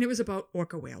 And it was about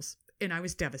orca whales. And I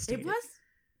was devastated. It was?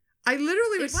 I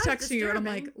literally was texting disturbing. You and I'm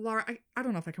like, Laura, I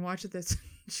don't know if I can watch this.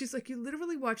 She's like, you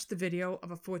literally watched the video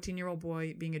of a 14-year-old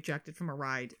boy being ejected from a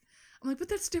ride. I'm like, but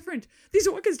that's different. These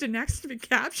orcas didn't ask to be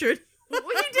captured. Well,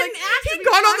 he didn't ask to be captured. He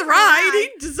got on the ride.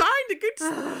 He designed a good...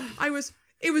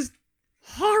 It was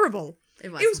horrible.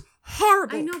 It was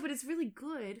horrible. I know, but it's really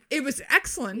good. It was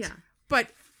excellent. Yeah.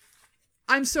 But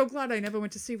I'm so glad I never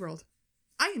went to SeaWorld.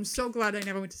 I am so glad I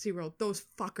never went to SeaWorld. Those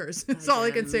fuckers. That's all I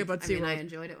can say about SeaWorld. I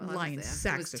enjoyed it while I was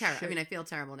there. It was terrible. I mean, I feel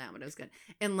terrible now, but it was good.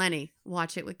 And Lenny,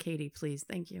 watch it with Katie, please.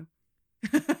 Thank you.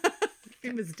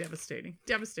 It was devastating.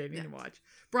 Devastating to watch.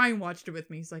 Brian watched it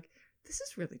with me. He's like, this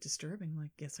is really disturbing. I'm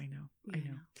like, yes, I know. I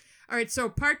know. All right, so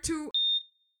part 2.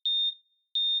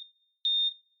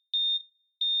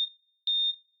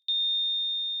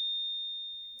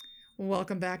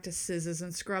 Welcome back to Scissors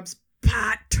and Scrubs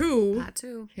Part 2. Part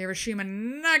 2. Hiroshima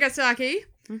Nagasaki.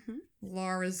 Mm-hmm.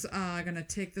 Laura's going to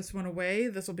take this one away.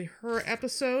 This will be her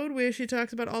episode where she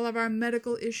talks about all of our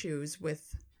medical issues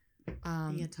with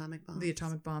the atomic bomb. The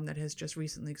atomic bomb that has just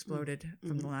recently exploded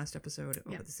from the last episode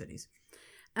over the cities.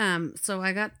 So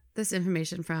I got this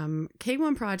information from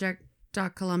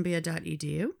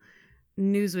k1project.columbia.edu,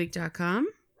 newsweek.com,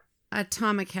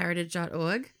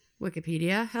 atomicheritage.org,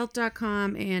 Wikipedia,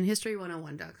 health.com, and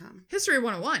history101.com. History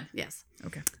 101? Yes.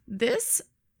 Okay. This,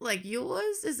 like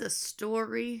yours, is a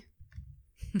story.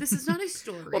 This is not a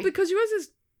story. Well, because yours is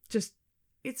just...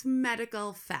 It's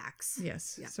medical facts.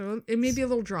 Yes. Yeah. So it may be a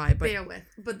little dry, but... Bear with.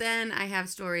 But then I have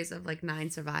stories of like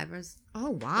 9 survivors.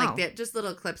 Oh, wow. Like they're just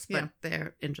little clips, but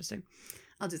they're interesting.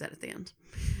 I'll do that at the end.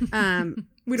 We don't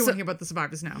want to hear about the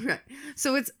survivors now. Right.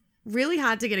 So it's really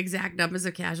hard to get exact numbers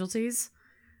of casualties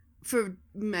for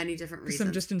many different reasons.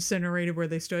 Some just incinerated where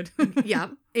they stood. Yeah.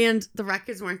 And the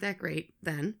records weren't that great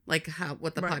then, like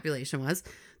what the population was.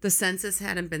 The census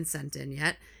hadn't been sent in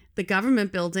yet. The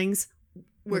government buildings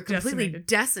were completely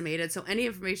decimated. So any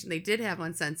information they did have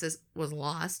on census was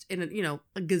lost. And, a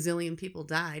gazillion people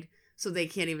died. So they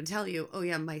can't even tell you, oh,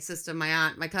 yeah, my sister, my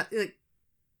aunt, my cousin. Like,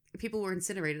 people were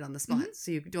incinerated on the spot. Mm-hmm.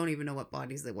 So you don't even know what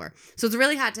bodies they were. So it's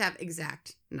really hard to have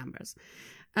exact numbers.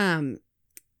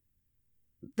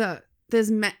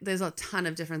 There's a ton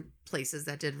of different places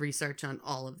that did research on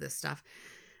all of this stuff.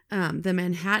 The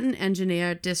Manhattan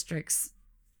Engineer Districts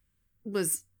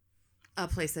was a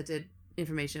place that did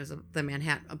information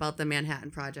about the Manhattan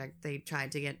Project. They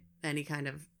tried to get any kind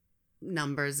of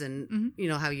numbers and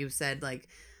how you said, like,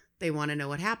 they want to know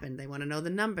what happened. They want to know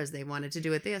the numbers. They wanted to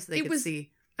do it there so they could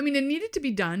see. I mean, it needed to be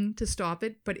done to stop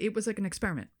it, but it was like an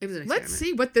experiment. It was an experiment. Let's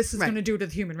see what this is going to do to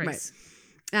the human race.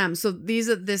 Right. So these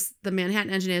are the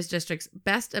Manhattan Engineers District's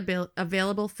best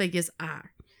available figures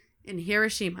are: in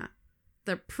Hiroshima,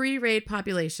 the pre-raid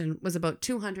population was about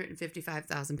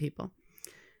 255,000 people.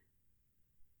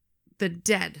 The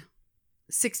dead,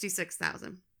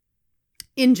 66,000.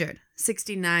 Injured,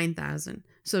 69,000.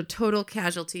 So total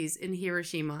casualties in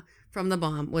Hiroshima from the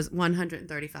bomb was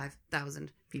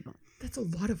 135,000 people. That's a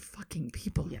lot of fucking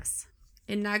people. Yes.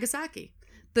 In Nagasaki,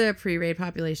 the pre-raid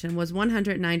population was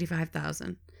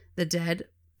 195,000. The dead,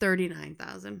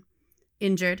 39,000.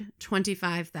 Injured,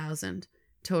 25,000.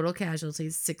 Total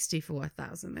casualties,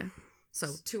 64,000 there. So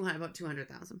about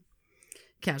 200,000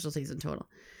 casualties in total.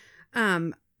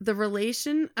 The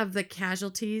relation of the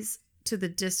casualties to the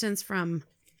distance from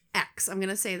X. I'm going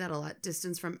to say that a lot.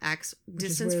 Distance from X.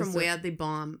 Distance from where the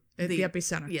bomb... The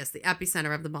epicenter. Yes, the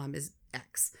epicenter of the bomb is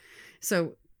X.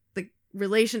 So the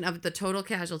relation of the total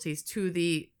casualties to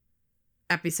the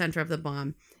epicenter of the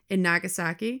bomb in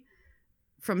Nagasaki,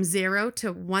 from 0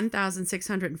 to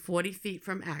 1,640 feet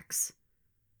from X,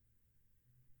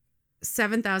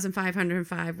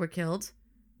 7,505 were killed,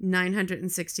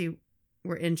 960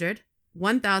 were injured,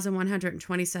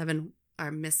 1,127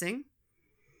 are missing.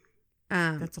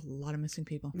 That's a lot of missing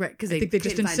people. Right, because I think they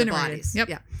just incinerated. Yep.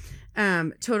 Yeah.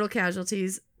 Total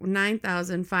casualties,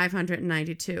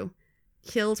 9,592.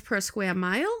 Killed per square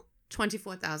mile,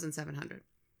 24,700.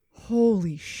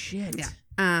 Holy shit. Yeah.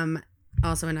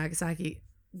 Also in Nagasaki,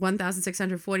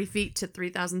 1,640 feet to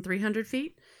 3,300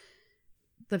 feet.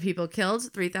 The people killed,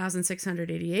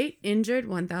 3,688. Injured,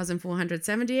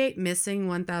 1,478. Missing,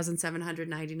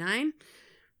 1,799.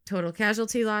 Total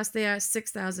casualty loss there,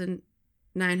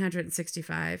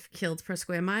 6,965. Killed per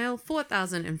square mile,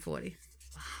 4,040.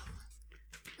 Wow.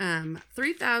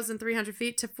 3,300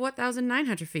 feet to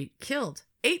 4,900 feet. Killed,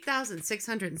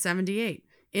 8,678.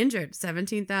 Injured,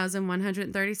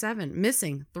 17,137.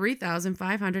 Missing,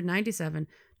 3,597.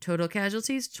 Total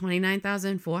casualties,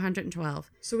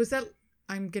 29,412. So is that...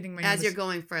 I'm getting my... As you're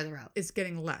going further out. It's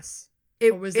getting less.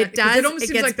 It does.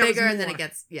 It gets like bigger and then it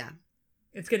gets... Yeah.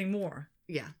 It's getting more.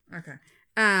 Yeah. Okay.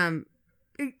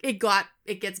 It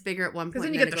gets bigger at one point. Because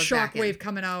then you get the shock wave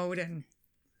coming out and...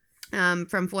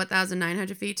 From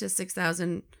 4,900 feet to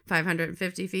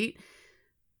 6,550 feet.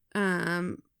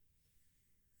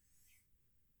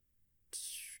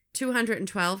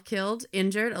 212 killed,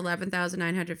 injured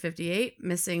 11,958,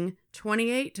 missing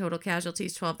 28, total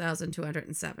casualties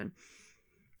 12,207.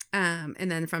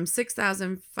 And then from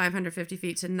 6,550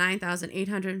 feet to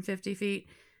 9,850 feet,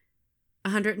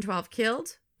 112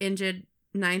 killed, injured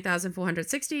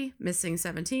 9,460, missing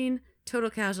 17, total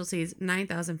casualties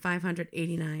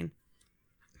 9,589.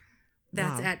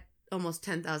 That's at almost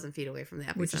 10,000 feet away from the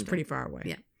epicenter. Which is pretty far away.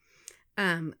 Yeah.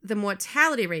 The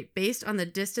mortality rate based on the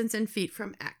distance in feet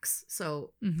from X.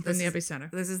 So from the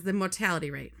epicenter. This is the mortality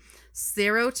rate.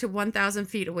 0 to 1,000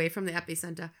 feet away from the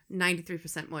epicenter,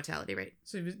 93% mortality rate.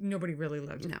 So nobody really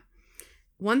lived. No.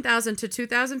 1,000 to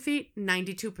 2,000 feet,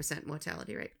 92%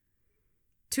 mortality rate.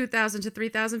 2,000 to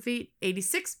 3,000 feet,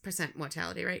 86%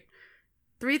 mortality rate.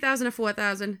 3,000 to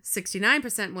 4,000,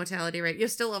 69% mortality rate. You're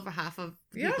still over half of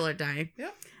people are dying.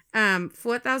 Yeah.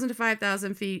 4,000 to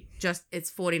 5,000 feet,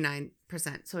 it's 49%.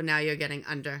 So now you're getting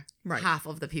under half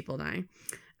of the people dying.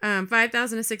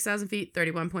 5,000 to 6,000 feet,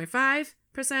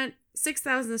 31.5%.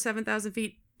 6,000 to 7,000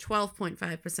 feet,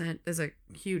 12.5%. There's a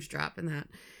huge drop in that.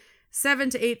 7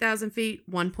 to 8,000 feet,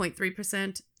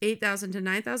 1.3%. 8,000 to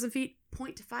 9,000 feet,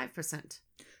 0.5%.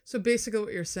 So basically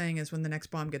what you're saying is when the next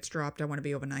bomb gets dropped, I want to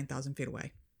be over 9,000 feet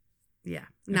away. Yeah.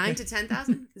 9 to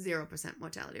 10,000, 0%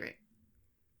 mortality rate.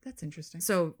 That's interesting.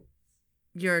 So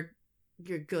you're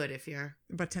good if you're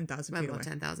about 10,000 feet away. About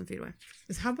 10,000 feet away.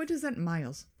 How much is that in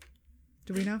miles?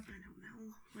 Do we know? I don't know.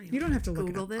 You don't have to look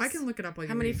Google it up. this. I can look it up while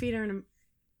How many feet are in a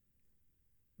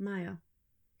mile?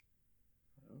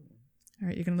 All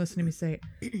right, you're going to listen to me say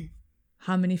it.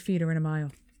 How many feet are in a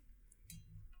mile?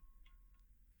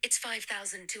 It's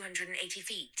 5,280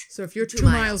 feet. So if you're 2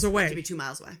 miles away. You have to be 2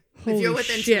 miles away. Holy if you're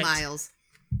within shit. 2 miles,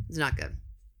 it's not good.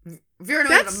 If you're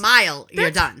within a mile,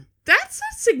 you're done. That's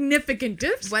a significant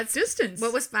distance.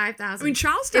 What was 5,000? I mean,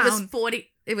 Charlestown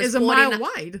is a mile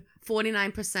wide.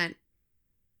 49%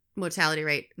 mortality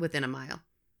rate within a mile.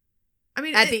 I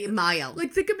mean, at the mile.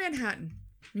 Like, think of Manhattan.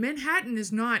 Manhattan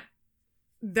is not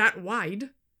that wide.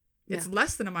 It's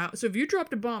less than a mile. So if you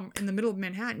dropped a bomb in the middle of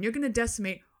Manhattan, you're going to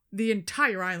decimate the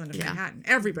entire island of Manhattan.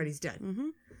 Everybody's dead. Mm-hmm.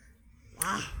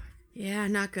 Wow. Yeah,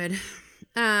 not good.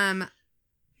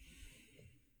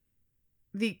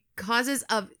 The causes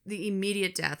of the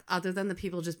immediate death, other than the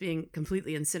people just being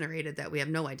completely incinerated, that we have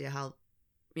no idea how,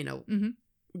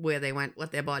 where they went,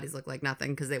 what their bodies look like,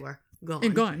 nothing, because they were gone.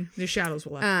 And gone. Their shadows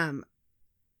were left.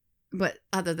 But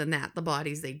other than that, the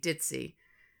bodies they did see.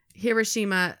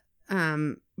 Hiroshima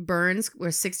burns were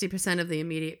 60% of the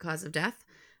immediate cause of death.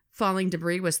 Falling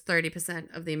debris was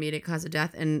 30% of the immediate cause of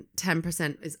death, and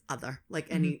 10% is other, like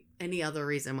any other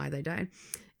reason why they died.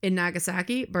 In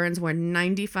Nagasaki, burns were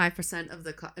 95% of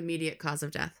the immediate cause of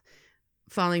death.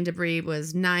 Falling debris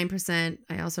was 9%.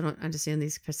 I also don't understand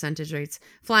these percentage rates.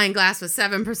 Flying glass was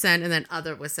 7%, and then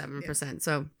other was 7%. Yeah.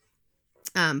 So,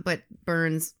 but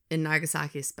burns in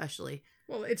Nagasaki especially.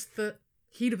 Well, it's the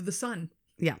heat of the sun.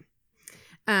 Yeah.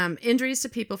 Injuries to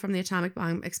people from the atomic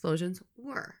bomb explosions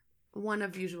were one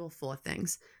of usual 4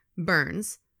 things.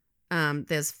 Burns.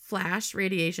 There's flash,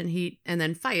 radiation, heat, and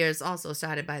then fires also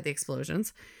started by the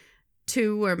explosions.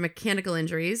 2 were mechanical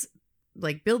injuries,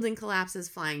 like building collapses,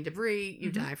 flying debris.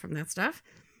 You die from that stuff.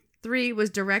 3 was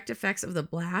direct effects of the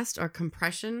blast or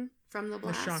compression from the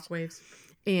blast. The shock waves.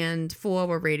 And 4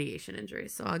 were radiation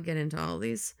injuries. So I'll get into all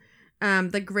these.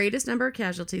 The greatest number of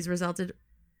casualties resulted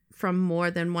from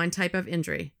more than one type of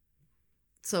injury.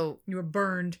 So you were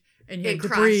burned and you had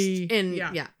debris and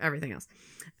everything else.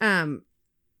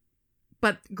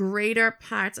 But greater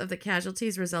parts of the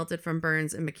casualties resulted from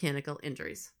burns and mechanical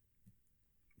injuries.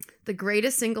 The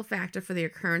greatest single factor for the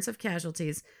occurrence of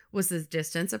casualties was the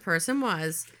distance a person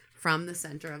was from the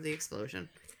center of the explosion.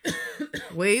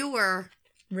 Where you were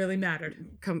really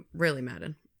mattered. Really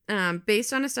mattered.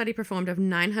 Based on a study performed of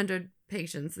 900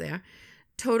 patients there,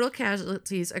 total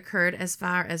casualties occurred as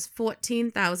far as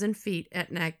 14,000 feet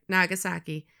at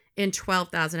Nagasaki and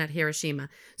 12,000 at Hiroshima.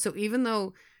 So even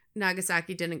though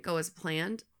Nagasaki didn't go as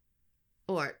planned,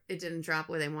 or it didn't drop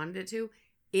where they wanted it to,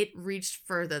 it reached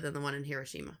further than the one in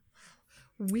Hiroshima.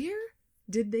 Where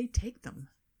did they take them?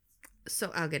 So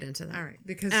I'll get into that. All right.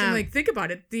 Because, think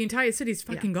about it. The entire city's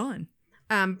fucking gone.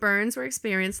 Burns were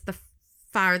experienced the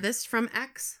farthest from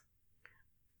X,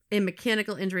 and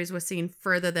mechanical injuries were seen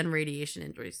further than radiation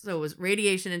injuries. So it was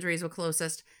radiation injuries were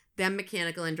closest, then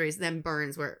mechanical injuries, then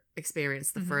burns were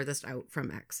experienced the furthest out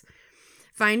from X.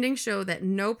 Findings show that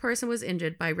no person was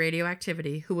injured by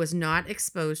radioactivity who was not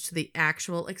exposed to the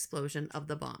actual explosion of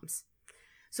the bombs.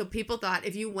 So people thought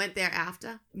if you went there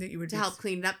after that you would to help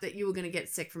clean it up, that you were going to get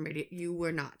sick from radiation. You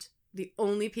were not. The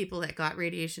only people that got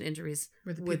radiation injuries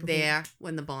were there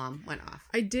when the bomb went off.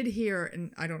 I did hear,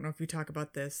 and I don't know if you talk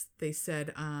about this, they said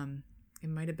it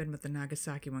might have been with the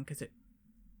Nagasaki one because it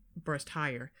burst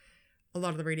higher. A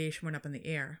lot of the radiation went up in the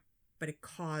air. but it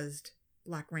caused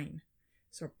black rain.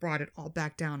 So it brought it all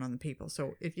back down on the people.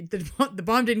 So if the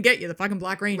bomb didn't get you, the fucking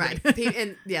black rain right. did.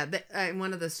 And yeah, in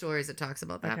one of the stories it talks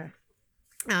about that.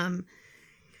 Okay.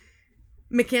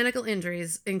 Mechanical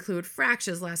injuries include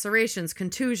fractures, lacerations,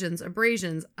 contusions,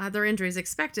 abrasions, other injuries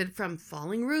expected from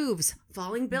falling roofs,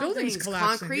 falling buildings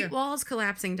concrete walls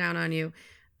collapsing down on you,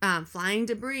 flying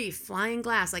debris, flying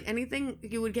glass, like anything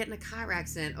you would get in a car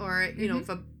accident, or you know,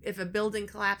 if a building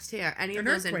collapsed here, any of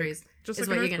those injuries is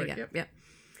what you're gonna get. Yep.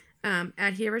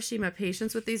 At Hiroshima,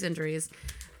 patients with these injuries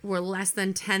were less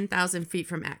than 10,000 feet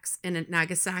from X, and at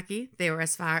Nagasaki, they were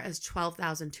as far as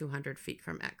 12,200 feet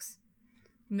from X.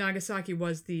 Nagasaki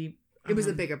was it was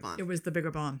the bigger bomb. It was the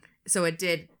bigger bomb. So it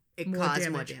caused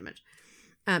more damage.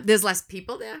 There's less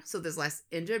people there, so there's less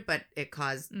injured, but it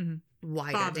caused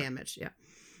wider damage.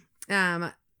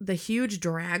 Yeah. The huge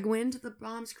drag wind the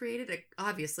bombs created,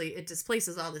 it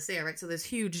displaces all this air, right? So there's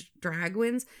huge drag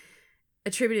winds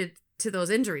attributed to those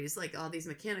injuries, like all these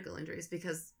mechanical injuries,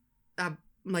 because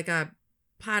like a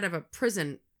part of a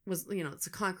prison was, it's a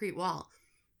concrete wall.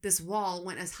 This wall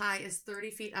went as high as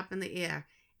 30 feet up in the air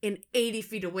and 80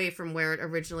 feet away from where it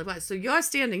originally was. So you're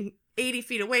standing 80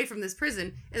 feet away from this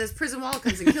prison, and this prison wall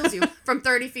comes and kills you from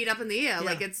 30 feet up in the air. Yeah.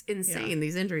 Like, it's insane,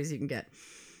 these injuries you can get.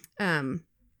 Then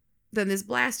there's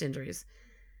blast injuries.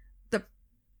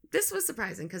 This was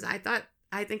surprising because I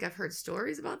think I've heard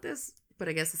stories about this, but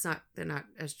I guess they're not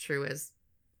as true as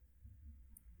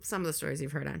some of the stories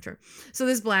you've heard aren't true. So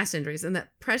there's blast injuries, and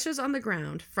that pressures on the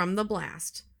ground from the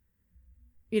blast,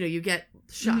 you get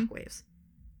shock waves.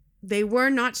 They were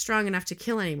not strong enough to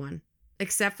kill anyone,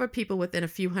 except for people within a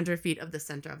few hundred feet of the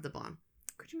center of the bomb.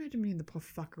 Could you imagine being the poor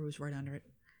fucker who was right under it?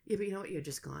 Yeah, but you know what? You're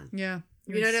just gone. Yeah.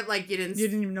 You didn't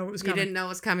even know it was coming. You didn't know it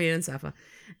was coming. You didn't suffer.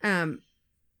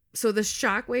 So the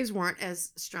shock waves weren't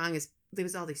as strong as, there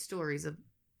was all these stories of,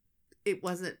 it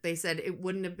wasn't, they said it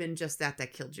wouldn't have been just that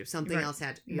killed you. Something else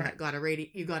got you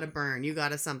got a burn, you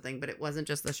got a something, but it wasn't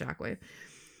just the shock wave.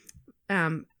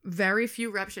 Very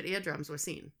few ruptured eardrums were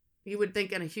seen. You would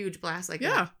think in a huge blast like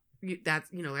that,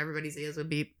 everybody's ears would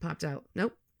be popped out.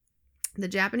 Nope. The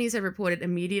Japanese had reported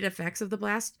immediate effects of the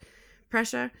blast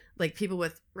pressure, like people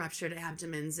with ruptured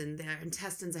abdomens and their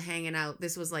intestines are hanging out.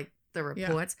 This was like the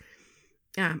reports.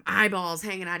 Eyeballs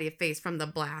hanging out of your face from the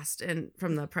blast and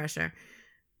from the pressure.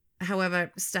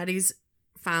 However, studies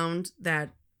found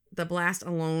that the blast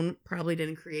alone probably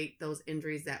didn't create those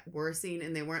injuries that were seen,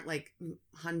 and they weren't like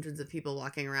hundreds of people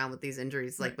walking around with these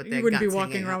injuries, like with their guts. You wouldn't be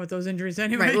walking around with those injuries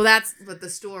anyway. Right. Well, that's what the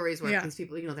stories were. These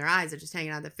people, their eyes are just hanging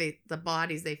out of their face. The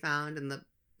bodies they found and the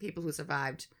people who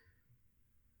survived,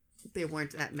 there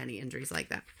weren't that many injuries like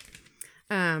that.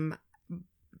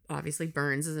 Obviously,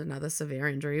 burns is another severe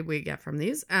injury we get from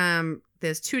these.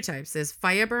 There's two types. There's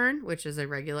fire burn, which is a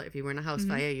regular, if you were in a house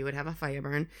fire, you would have a fire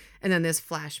burn. And then there's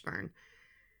flash burn.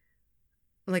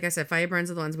 Like I said, fire burns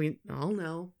are the ones we all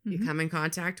know. You come in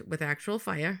contact with actual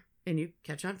fire and you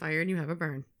catch on fire and you have a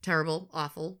burn. Terrible,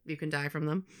 awful. You can die from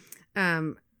them.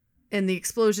 And the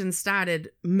explosion started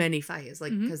many fires.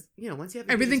 Like, because, once you have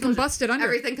everything combusted under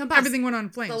everything combusted. Everything went on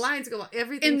flames. The lines go,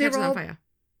 everything catches on fire.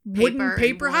 Wooden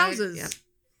paper houses.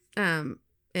 Yeah.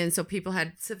 And so people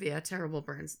had severe, terrible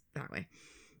burns that way.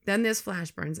 Then there's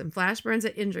flash burns. And flash burns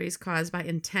are injuries caused by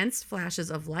intense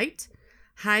flashes of light,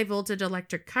 high voltage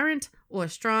electric current, or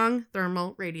strong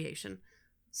thermal radiation.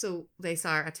 So they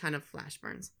saw a ton of flash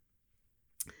burns.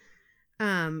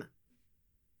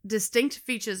 Distinct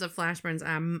features of flash burns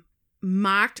are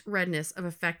marked redness of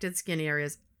affected skin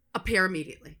areas appear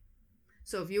immediately.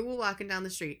 So if you were walking down the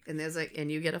street and and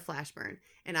you get a flash burn,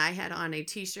 and I had on a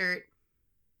t-shirt,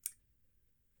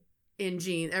 in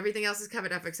jeans, everything else is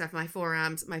covered up except my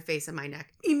forearms, my face, and my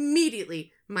neck.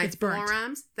 Immediately, my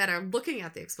forearms that are looking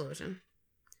at the explosion,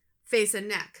 face and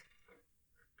neck,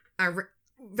 are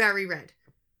very red.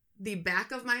 The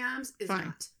back of my arms is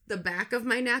not. The back of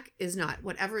my neck is not.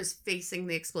 Whatever is facing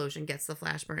the explosion gets the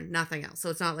flash burn. Nothing else.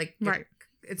 So it's not like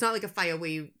it's not like a fire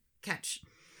where you catch.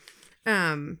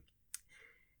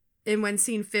 And when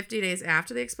seen 50 days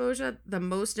after the exposure, the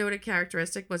most noted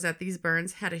characteristic was that these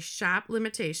burns had a sharp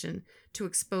limitation to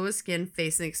exposed skin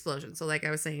facing the explosion. So like I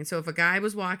was saying, so if a guy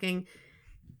was walking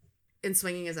and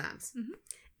swinging his arms,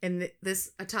 and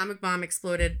this atomic bomb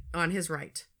exploded on his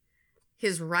right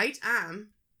arm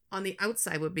on the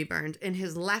outside would be burned, and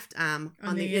his left arm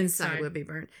on the inside would be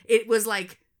burned. It was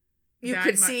like you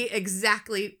could see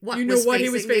exactly what was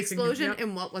facing the explosion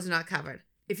and what was not covered.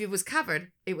 If it was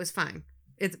covered, it was fine.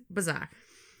 It's bizarre.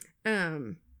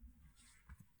 Left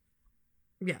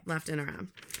and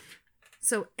arm.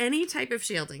 So any type of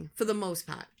shielding, for the most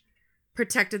part,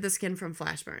 protected the skin from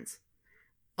flash burns.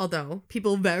 Although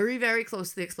people very, very close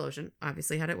to the explosion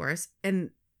obviously had it worse,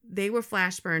 and they were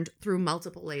flash burned through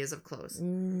multiple layers of clothes.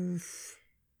 Oof.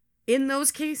 In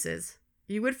those cases,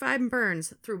 you would find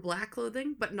burns through black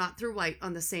clothing, but not through white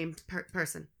on the same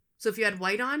person. So if you had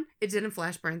white on, it didn't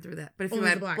flash burn through that. But if Only you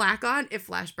had the black on, it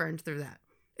flash burned through that.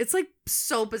 It's like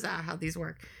so bizarre how these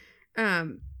work.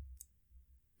 And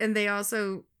they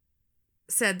also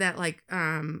said that like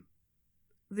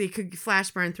they could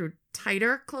flash burn through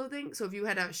tighter clothing. So if you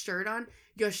had a shirt on,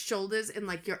 your shoulders and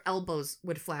like your elbows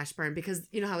would flash burn because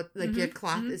you know how like your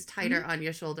cloth is tighter on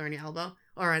your shoulder and your elbow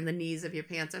or on the knees of your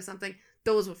pants or something.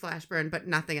 Those would flash burn, but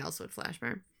nothing else would flash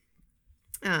burn.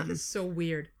 That is so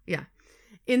weird. Yeah.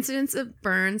 Incidents of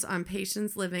burns on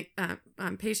patients living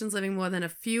more than a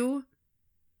few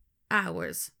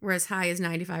hours were as high as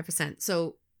 95%.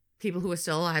 So people who were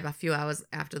still alive a few hours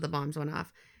after the bombs went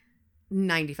off,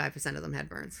 95% of them had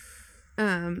burns.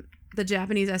 The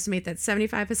Japanese estimate that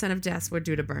 75% of deaths were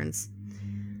due to burns.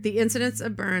 The incidence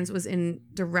of burns was in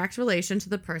direct relation to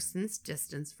the person's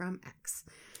distance from X.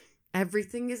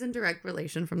 Everything is in direct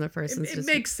relation from the person's distance.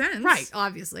 It makes sense. Right,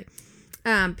 obviously.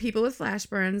 People with flash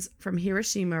burns from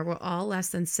Hiroshima were all less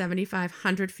than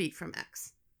 7,500 feet from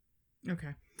X.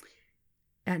 Okay.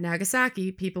 At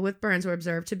Nagasaki, people with burns were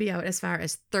observed to be out as far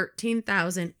as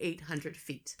 13,800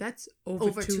 feet. That's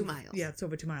over 2 miles. Yeah, it's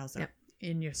over 2 miles. Yep.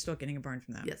 And you're still getting a burn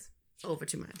from that. Yes, over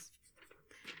 2 miles.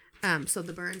 So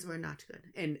the burns were not good,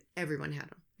 and everyone had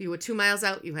them. You were 2 miles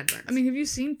out, you had burns. I mean, have you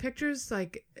seen pictures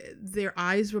like their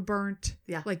eyes were burnt?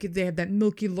 Yeah. Like they had that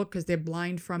milky look because they're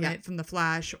blind from Yeah. it, from the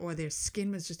flash, or their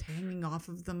skin was just hanging off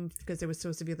of them because they were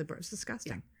so severely burnt. It was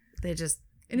disgusting. They just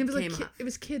And it was came like off. it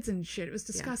was kids and shit. It was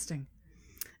disgusting.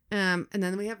 And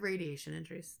then we have radiation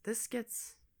injuries. This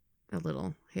gets a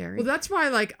little hairy. Well, that's why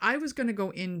like I was going to go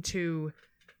into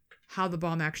how the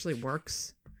bomb actually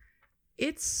works.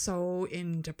 It's so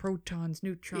into protons,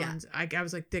 neutrons. I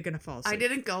was like, they're going to fall asleep. I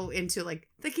didn't go into like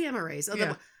the gamma rays.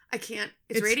 Yeah. I can't.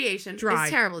 It's It's radiation. dry.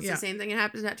 It's terrible. It's Yeah. the same thing that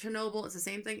happens at Chernobyl. It's the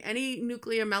same thing. Any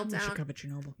nuclear We should meltdown. cover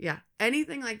Chernobyl. Yeah.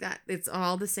 Anything like that. It's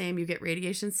all the same. You get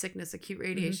radiation sickness, acute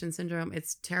radiation syndrome.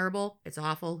 It's terrible. It's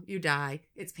awful. You die.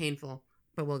 It's painful.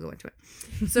 But we'll go into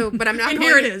it. So, but I'm not And going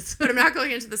here it is. But I'm not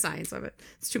going into the science of it.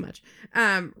 It's too much.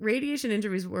 Radiation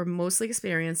injuries were mostly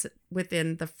experienced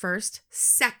within the first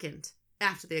second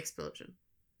after the explosion.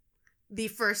 The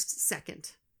first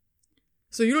second.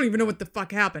 So you don't even know what the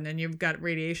fuck happened and you've got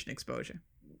radiation exposure.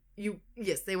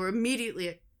 Yes, they were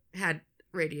immediately had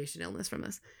radiation illness from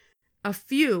this. A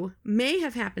few may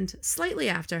have happened slightly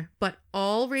after, but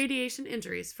all radiation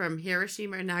injuries from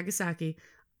Hiroshima and Nagasaki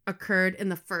occurred in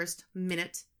the first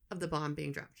minute of the bomb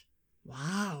being dropped.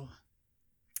 Wow.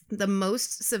 The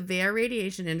most severe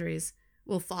radiation injuries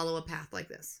will follow a path like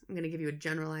this. I'm going to give you a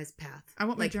generalized path. I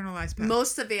want my Like, generalized path.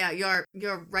 Most severe,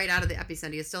 you're right out of the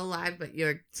epicenter. You're still alive, but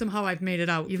Somehow I've made it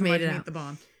out. You've from made it underneath out. the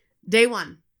bomb. Day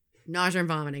 1, nausea and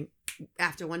vomiting.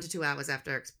 After 1 to 2 hours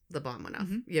after the bomb went off,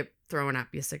 you're throwing up.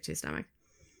 You're sick to your stomach.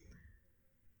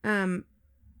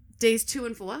 Days 2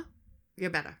 and 4, you're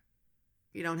better.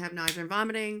 You don't have nausea and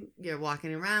vomiting. You're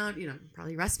walking around.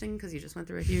 Probably resting because you just went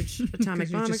through a huge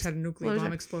atomic bomb. You just had a nuclear explosion.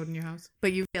 bomb explode in your house.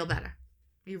 But you feel better.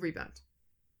 You rebound.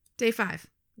 Day 5,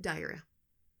 diarrhea.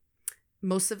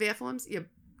 Most severe forms, your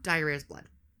diarrhea is blood.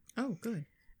 Oh, good.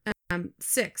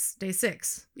 Day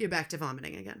 6, you're back to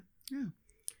vomiting again. Yeah.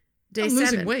 Day I'm 7,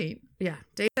 losing weight. Yeah.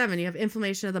 Day 7, you have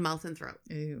inflammation of the mouth and throat.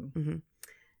 Ew. Mm-hmm.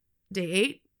 Day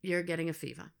 8, you're getting a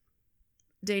fever.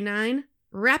 Day 9,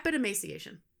 rapid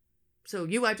emaciation. So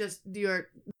you're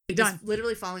Done.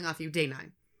 literally falling off you. Day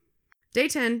 9. Day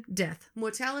 10, death.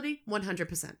 Mortality,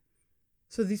 100%.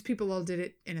 So these people all did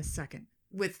it in a second.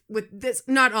 With this,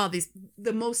 not all these,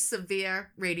 the most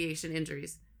severe radiation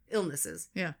injuries, illnesses.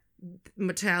 Yeah.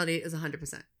 Mortality is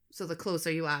 100%. So the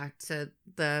closer you are to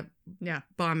the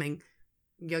bombing,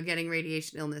 you're getting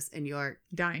radiation illness and you're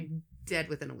Dying. dead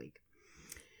within a week.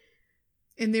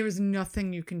 And there is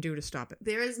nothing you can do to stop it.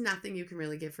 There is nothing you can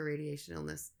really give for radiation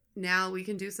illness. Now we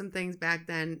can do some things. Back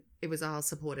then, it was all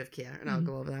supportive care, and I'll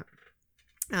go over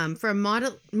that. For a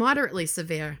moderately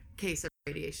severe case of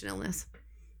radiation illness,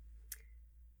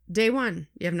 day 1,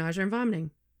 you have nausea and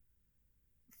vomiting.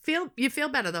 You feel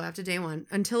better, though, after day 1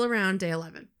 until around day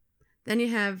 11. Then you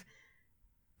have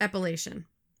epilation.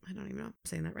 I don't even know if I'm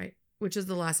saying that right, which is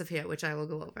the loss of hair, which I will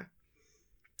go over.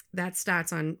 That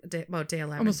starts on about day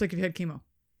 11. Almost like you've had chemo.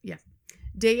 Yeah.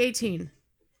 Day 18,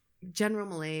 general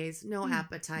malaise, no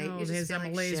appetite. Oh, you just there's feel that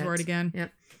like malaise shit. word again.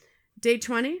 Yep. Day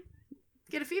 20,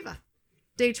 get a fever.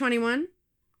 Day 21,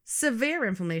 severe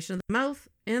inflammation of the mouth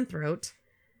and throat.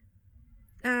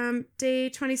 Day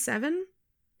 27,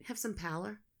 have some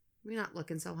pallor. You're not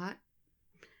looking so hot.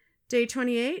 Day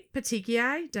 28,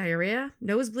 petechiae, diarrhea,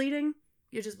 nose bleeding.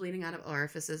 You're just bleeding out of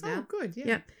orifices now. Oh, good. Yeah.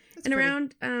 Yep. That's And pretty.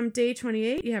 around day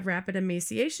 28, you have rapid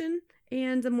emaciation,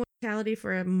 and the mortality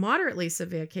for a moderately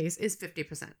severe case is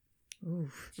 50%.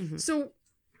 Oof. Mhm. So,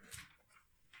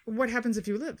 what happens if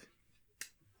you live?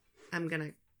 I'm going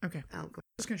to... Okay. I'll go.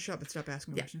 I'm just going to shut up and stop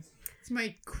asking Yeah. questions. It's my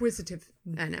inquisitive.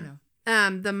 I know.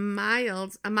 No. A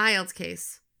mild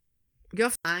case,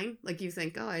 you're fine. Like you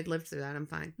think, oh, I'd lived through that. I'm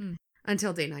fine.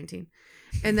 Until day 19.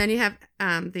 And then you have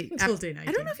Until day 19.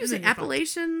 I don't know if you And say then you're fucked.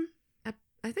 appellation.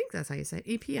 I think that's how you say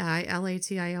it.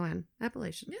 Epilation.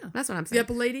 Appellation. Yeah. That's what I'm The saying.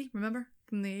 Apple Lady, remember?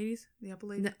 From the 80s? The Apple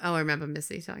Lady? No, I remember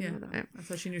Missy talking Yeah. about that. I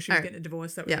thought she knew she was All right. getting a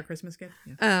divorce. That was Yeah. her Christmas gift.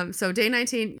 Yeah. So day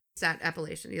 19, it's that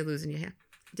appellation. You're losing your hair.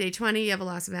 Day 20, you have a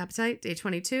loss of appetite. Day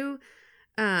 22,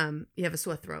 you have a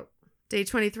sore throat. Day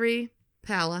 23,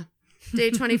 pallor. Day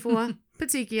 24,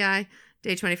 petechiae.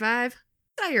 Day 25,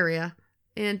 diarrhea.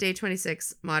 And day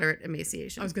 26, moderate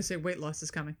emaciation. I was going to say weight loss is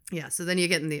coming. Yeah, so then you're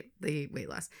getting the weight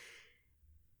loss.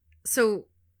 So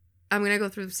I'm going to go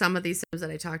through some of these symptoms that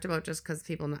I talked about just because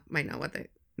people might know what they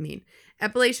mean.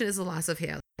 Epilation is the loss of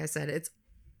hair. Like I said,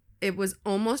 it was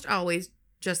almost always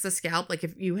just the scalp. Like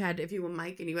if you were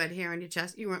Mike and you had hair on your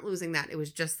chest, you weren't losing that. It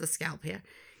was just the scalp hair.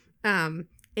 And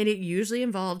it usually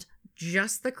involved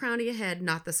just the crown of your head,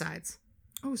 not the sides.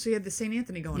 Oh, so you had the St.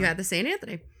 Anthony going on. You had the St.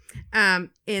 Anthony.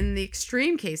 In the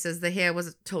extreme cases, the hair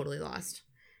was totally lost.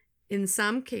 In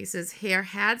some cases, hair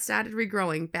had started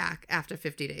regrowing back after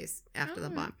 50 days after the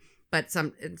bomb. But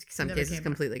in some Never cases, came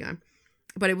completely gone.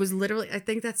 But it was literally, I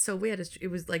think that's so weird. It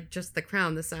was like just the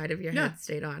crown, the side of your head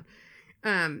stayed on.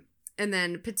 And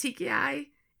then petechiae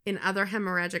and other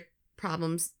hemorrhagic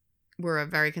problems were a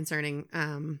very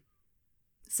concerning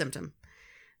symptom.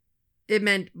 It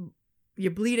meant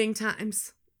your bleeding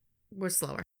times were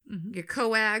slower. Mm-hmm. Your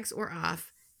coags were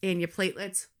off and your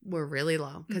platelets were really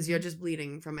low because you're just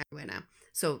bleeding from everywhere now.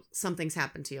 So something's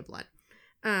happened to your blood.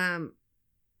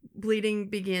 Bleeding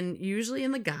began usually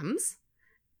in the gums.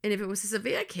 And if it was a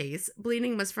severe case,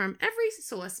 bleeding was from every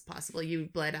source possible. You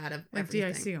bled out of like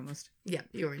everything. DIC almost. Yeah,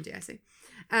 you were in DIC.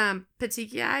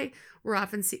 Petechiae were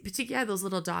often petechiae, those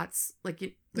little dots, like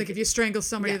if you strangle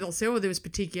somebody, they'll say, "Oh, there was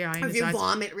petechiae." Or if you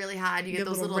vomit really hard, you get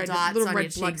those little red, dots little on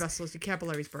red your blood cheeks. vessels. Your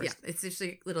capillaries burst. Yeah, it's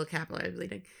usually little capillary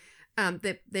bleeding.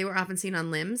 They were often seen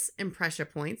on limbs and pressure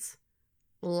points.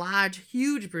 Large,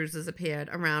 huge bruises appeared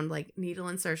around like needle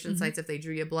insertion sites. If they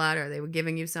drew your blood or they were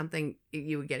giving you something,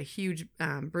 you would get huge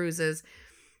bruises.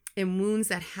 And wounds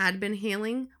that had been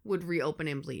healing would reopen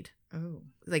and bleed. Oh.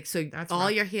 Like, so That's all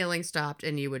rough. your healing stopped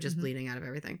and you were just bleeding out of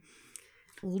everything.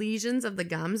 Lesions of the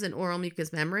gums and oral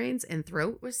mucous membranes and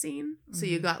throat were seen. So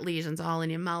you got lesions all in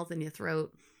your mouth and your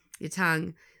throat, your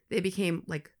tongue. They became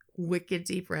like wicked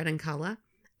deep red in color.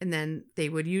 And then they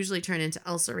would usually turn into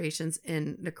ulcerations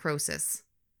and necrosis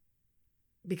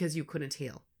because you couldn't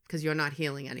heal, because you're not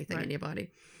healing anything in your body.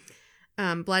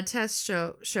 Blood tests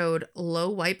showed low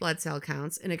white blood cell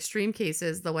counts. In extreme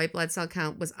cases, the white blood cell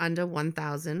count was under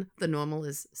 1,000. The normal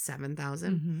is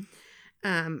 7,000.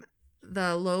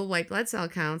 The low white blood cell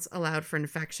counts allowed for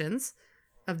infections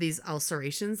of these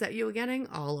ulcerations that you were getting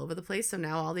all over the place. So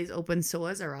now all these open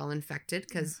sores are all infected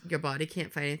because your body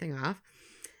can't fight anything off.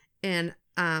 And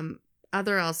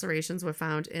other ulcerations were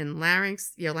found in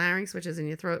your larynx, which is in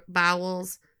your throat,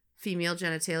 bowels, female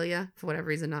genitalia, for whatever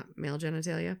reason, not male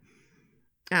genitalia.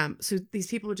 So these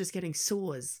people were just getting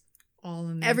sores all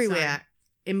in everywhere inside.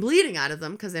 and bleeding out of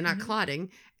them because they're not clotting.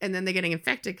 And then they're getting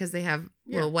infected because they have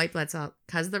little white blood cells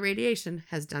because the radiation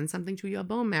has done something to your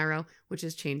bone marrow, which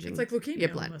is changing It's like leukemia your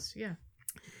blood. almost. Yeah.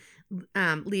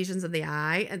 Lesions of the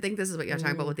eye. I think this is what you're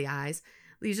talking about with the eyes.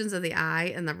 Lesions of the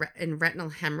eye and retinal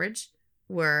hemorrhage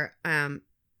were and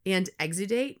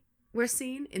exudate were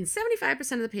seen in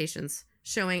 75% of the patients,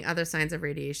 showing other signs of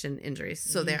radiation injuries.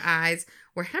 So their eyes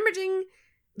were hemorrhaging,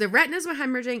 the retinas were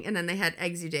hemorrhaging, and then they had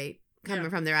exudate coming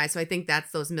from their eyes. So I think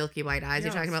that's those milky white eyes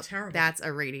you're talking about. Terrible. That's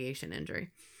a radiation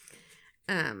injury.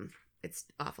 It's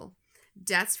awful.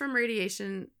 Deaths from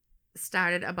radiation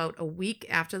started about a week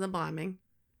after the bombing,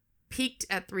 peaked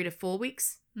at 3 to 4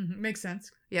 weeks. Makes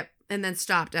sense. Yep. And then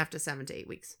stopped after 7 to 8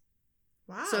 weeks.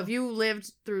 Wow. So if you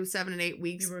lived through 7 and 8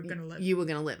 weeks, you were going to live. You were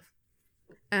going to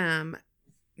live.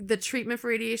 The treatment for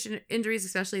radiation injuries,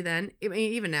 especially then, I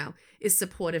mean, even now, is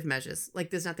supportive measures.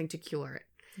 Like there's nothing to cure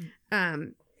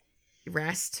it.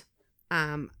 Rest,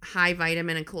 high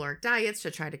vitamin and caloric diets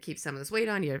to try to keep some of this weight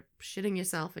on. You're shitting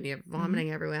yourself and you're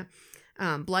vomiting everywhere.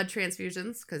 Blood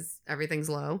transfusions because everything's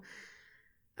low.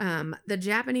 The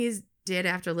Japanese did,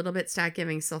 after a little bit, start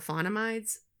giving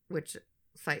sulfonamides, which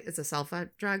is a sulfa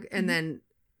drug, and then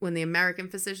when the American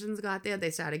physicians got there, they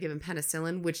started giving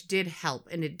penicillin, which did help,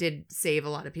 and it did save a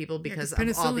lot of people because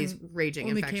of all these raging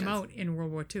infections. Only came out in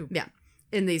World War II. Yeah.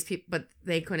 In these people, but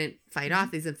they couldn't fight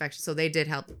off these infections, so they did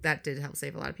help. That did help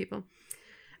save a lot of people.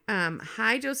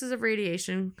 High doses of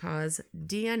radiation cause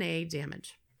DNA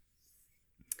damage.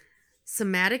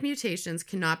 Somatic mutations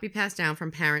cannot be passed down from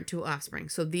parent to offspring.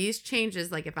 So these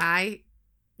changes, like if I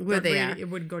were there, it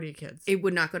would go to your kids. It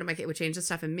would not go to my kid. It would change the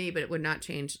stuff in me, but it would not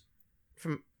change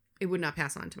from. It would not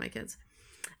pass on to my kids.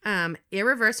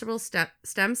 Irreversible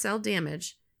stem cell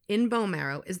damage in bone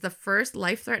marrow is the first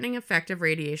life-threatening effect of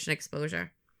radiation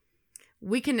exposure.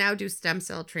 We can now do stem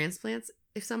cell transplants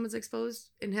if someone's exposed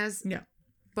and has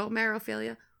bone marrow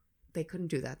failure. They couldn't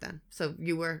do that then. So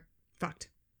you were fucked.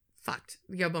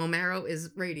 Your bone marrow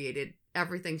is radiated.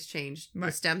 Everything's changed. Right.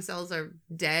 The stem cells are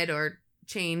dead or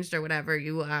changed or whatever.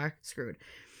 You are screwed.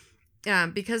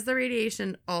 Because the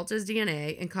radiation alters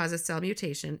DNA and causes cell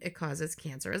mutation, it causes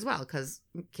cancer as well, because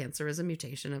cancer is a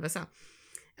mutation of a cell.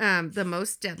 The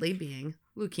most deadly being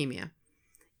leukemia.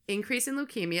 Increase in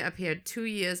leukemia appeared 2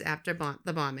 years after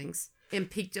the bombings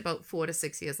and peaked about 4 to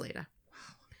 6 years later.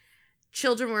 Wow.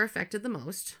 Children were affected the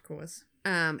most. Of course.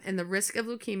 And the risk of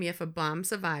leukemia for bomb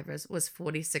survivors was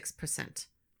 46%.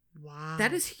 Wow.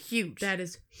 That is huge. That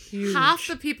is huge. Half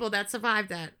the people that survived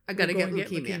that are going to get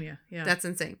leukemia. Yeah. That's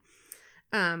insane.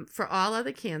 For all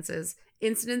other cancers,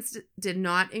 incidence did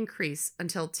not increase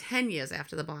until 10 years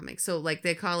after the bombing. So, like,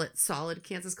 they call it solid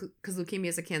cancers because leukemia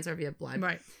is a cancer of your blood.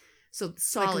 Right. So,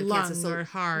 solid like cancers. Lung or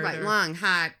heart. Right, lung,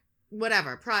 heart,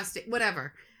 whatever, prostate,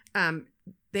 whatever.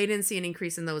 They didn't see an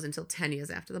increase in those until 10 years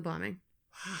after the bombing.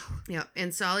 Wow. Yeah,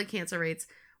 and solid cancer rates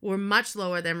were much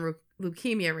lower than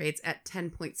leukemia rates at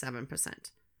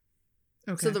 10.7%.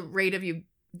 Okay. So,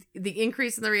 the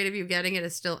increase in the rate of you getting it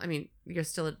is still, I mean, you're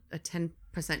still a 10%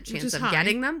 chance of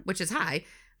getting them, which is high,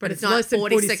 but it's not less than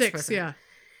 46%. Yeah.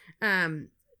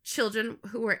 Children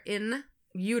who were in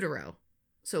utero,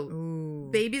 so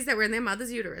babies that were in their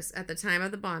mother's uterus at the time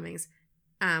of the bombings,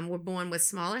 were born with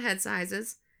smaller head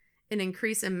sizes, an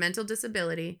increase in mental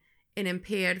disability, and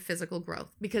impaired physical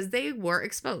growth because they were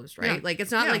exposed, right? Yeah. Like,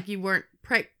 it's not like you weren't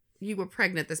you were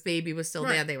pregnant, this baby was still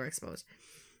there, they were exposed.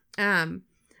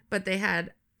 But they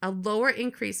had a lower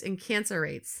increase in cancer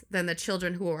rates than the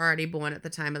children who were already born at the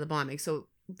time of the bombing. So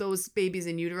those babies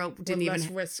in utero didn't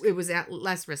even risk. It was at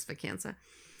less risk for cancer.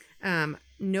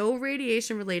 No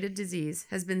radiation-related disease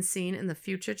has been seen in the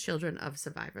future children of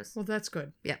survivors. Well, that's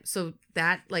good. Yeah. So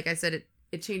that, like I said,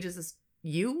 it changes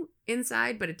you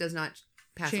inside, but it does not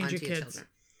pass on to your children.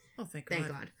 Oh, thank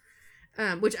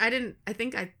God. Which I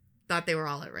think I thought they were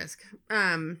all at risk.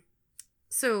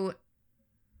 So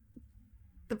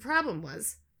the problem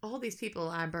was all these people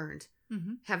are burned,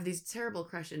 have these terrible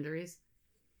crush injuries.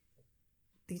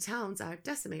 The towns are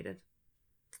decimated.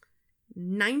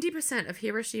 90% of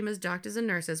Hiroshima's doctors and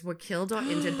nurses were killed or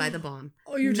injured by the bomb.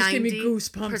 Oh, you just gave me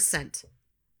goosebumps.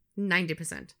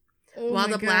 90%. Oh, while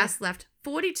the blast left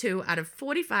 42 out of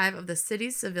 45 of the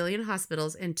city's civilian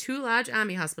hospitals and 2 large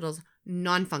army hospitals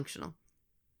non-functional.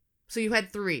 So you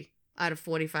had 3 out of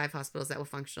 45 hospitals that were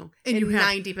functional. And you have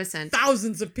 90%.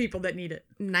 Thousands of people that need it.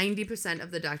 90%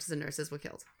 of the doctors and nurses were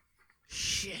killed.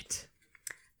 Shit.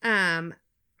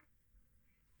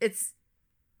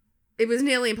 It was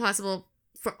nearly impossible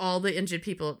for all the injured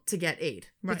people to get aid.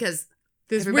 Right. Because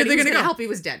everybody who was going to help you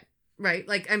was dead. Right?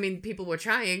 Like, I mean, people were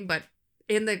trying, but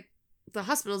in the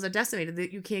hospitals are decimated.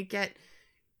 That you can't get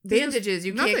bandages,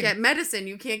 you can't get medicine,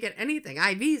 you can't get anything.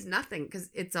 IVs, nothing, because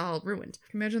it's all ruined.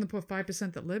 Imagine the poor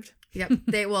 5% that lived. Yep.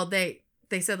 They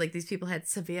said, like, these people had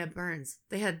severe burns.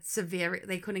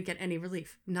 They couldn't get any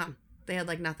relief. None. They had,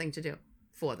 like, nothing to do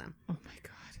for them. Oh my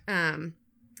God.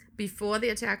 Before the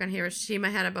attack on Hiroshima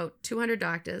had about 200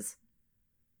 doctors.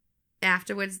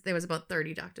 Afterwards, there was about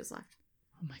 30 doctors left.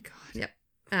 Oh my God. Yep.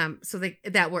 So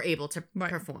that were able to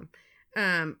perform.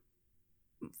 Furthermore,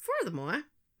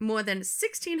 more than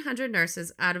 1,600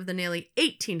 nurses out of the nearly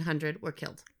 1,800 were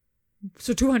killed.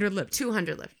 So 200 lived.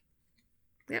 200 lived.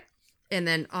 Yep. And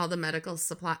then all the medical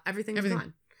supply, everything was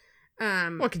gone.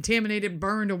 Or contaminated,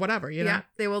 burned, or whatever, you know? Yeah.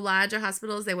 They were larger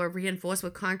hospitals. They were reinforced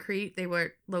with concrete. They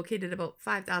were located about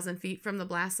 5,000 feet from the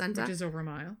blast center. Which is over a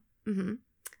mile.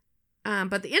 Mm-hmm.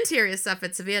 But the interior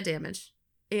suffered severe damage.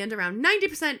 And around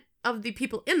 90% of the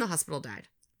people in the hospital died.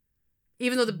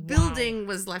 Even though the building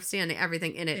was left standing,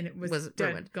 everything in it was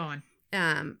ruined. Gone.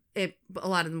 A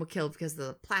lot of them were killed because of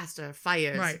the plaster,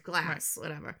 fires, glass,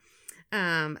 whatever.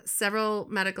 Several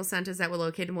medical centers that were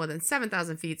located more than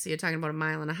 7,000 feet, so you're talking about a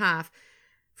mile and a half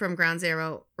from ground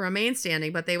zero, remained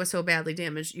standing, but they were so badly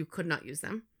damaged you could not use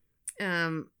them.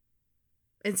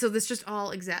 And so this just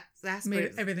all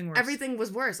made everything worse. Everything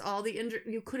was worse. All the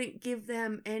you couldn't give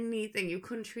them anything. You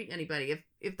couldn't treat anybody.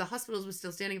 If the hospitals were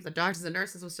still standing, if the doctors and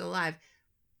nurses were still alive,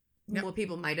 more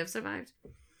people might have survived.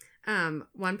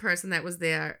 One person that was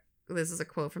there, this is a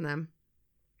quote from them.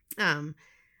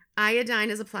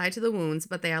 Iodine is applied to the wounds,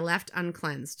 but they are left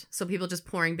uncleansed. So people just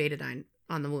pouring betadine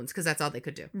on the wounds because that's all they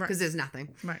could do. Because there's nothing.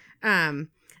 Right.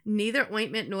 Neither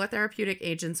ointment nor therapeutic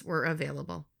agents were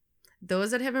available.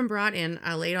 Those that have been brought in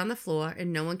are laid on the floor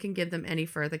and no one can give them any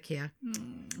further care.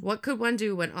 What could one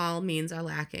do when all means are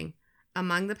lacking?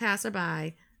 Among the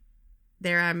passerby,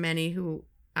 there are many who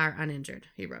are uninjured,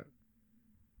 he wrote.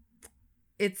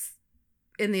 Then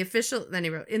he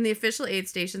wrote, in the official aid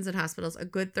stations and hospitals, a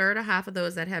good third or half of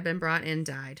those that had been brought in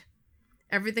died.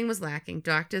 Everything was lacking.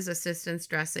 Doctors, assistants,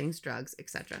 dressings, drugs,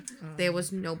 etc. There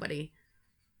was nobody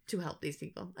to help these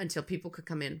people until people could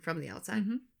come in from the outside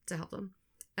to help them.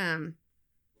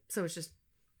 So it's just...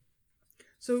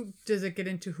 So does it get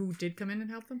into who did come in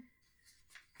and help them?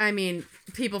 I mean,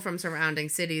 people from surrounding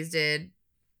cities did.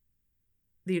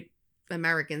 The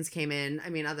Americans came in. I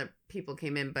mean, other people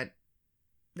came in, but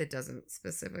it doesn't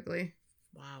specifically.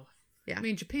 Wow. Yeah. I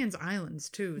mean, Japan's islands,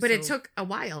 too. But it took a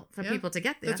while for people to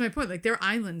get there. That's my point. Like, they're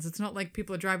islands. It's not like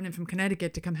people are driving in from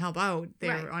Connecticut to come help out.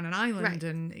 They're on an island,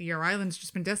 and your island's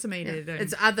just been decimated. Yeah. And...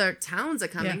 It's other towns are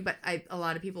coming, but a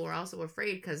lot of people were also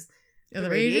afraid because of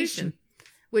the radiation,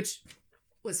 which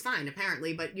was fine,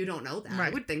 apparently, but you don't know that.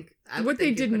 Right. I would think... What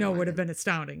they didn't know would have been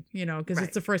astounding, because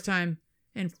it's the first time,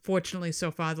 and fortunately so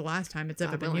far the last time it's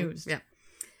ever been used. Yeah.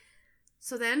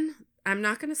 So then, I'm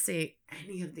not going to say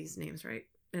any of these names, right?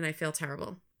 And I feel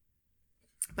terrible.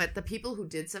 But the people who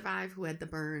did survive, who had the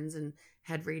burns and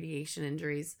had radiation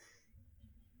injuries,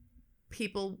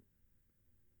 people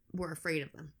were afraid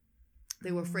of them.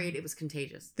 They were afraid it was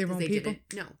contagious. Their own people?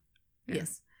 No. Yeah.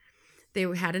 Yes. They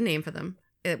had a name for them.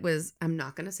 It was, I'm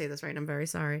not going to say this right. I'm very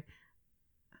sorry.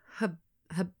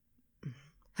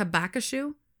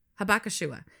 Habakashua.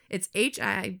 It's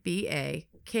Hibakusha.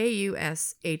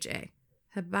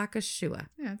 Habakashua.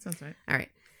 Yeah, that sounds right. All right.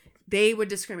 They were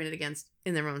discriminated against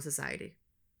in their own society.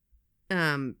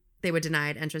 They were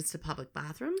denied entrance to public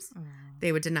bathrooms. Oh.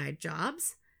 They were denied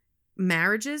jobs,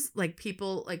 marriages. Like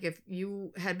people, like if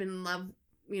you had been in love,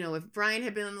 if Brian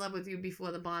had been in love with you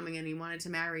before the bombing and he wanted to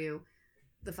marry you,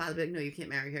 the father would be like, no, you can't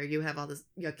marry her. You have all this,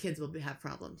 your kids will have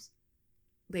problems.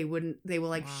 They were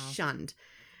like shunned.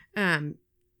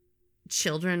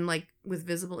 Children like with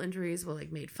visible injuries were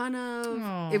like made fun of.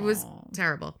 Aww. It was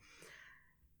terrible.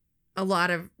 A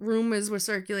lot of rumors were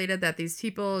circulated that these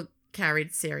people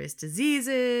carried serious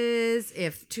diseases.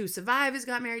 If two survivors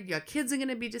got married, your kids are going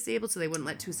to be disabled, so they wouldn't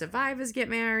let two survivors get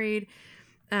married.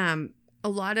 A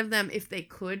lot of them, if they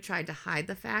could, tried to hide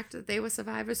the fact that they were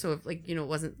survivors. So if it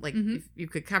wasn't like if you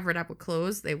could cover it up with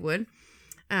clothes, they would.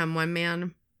 One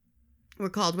man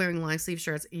recalled wearing long sleeve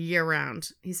shirts year round.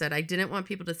 He said, I didn't want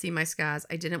people to see my scars.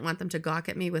 I didn't want them to gawk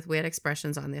at me with weird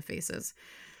expressions on their faces.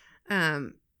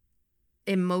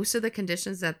 In most of the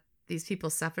conditions that these people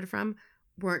suffered from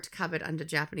weren't covered under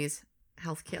Japanese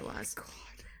healthcare laws.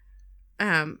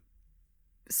 God.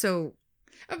 So.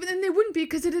 But then they wouldn't be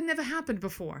because it had never happened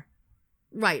before.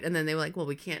 Right. And then they were like, well,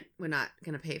 we're not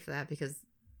going to pay for that because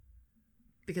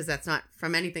that's not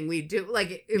from anything we do.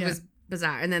 Like it was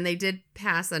bizarre. And then they did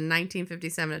pass a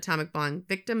 1957 atomic bomb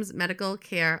victims medical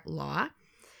care law,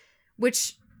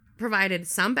 which provided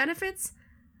some benefits,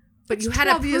 but you had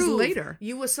to prove years later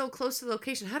you were so close to the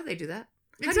location. How do they do that?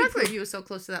 Exactly. How do you prove you were so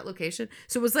close to that location?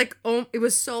 So it was like, it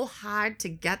was so hard to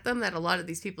get them that a lot of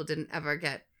these people didn't ever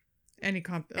get any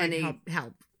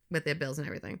help with their bills and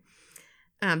everything.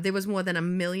 There was more than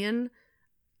 1 million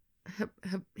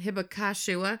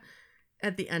Hibakusha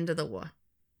at the end of the war.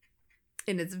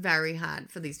 And it's very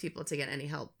hard for these people to get any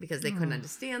help because they couldn't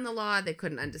understand the law. They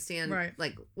couldn't understand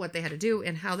like what they had to do.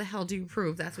 And how the hell do you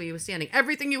prove that's where you were standing?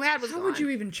 Everything you had was gone. How would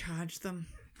you even charge them?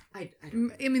 I don't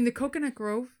know. I mean, the Coconut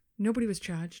Grove, nobody was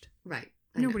charged. Right.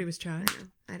 Nobody was charged.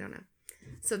 I don't know.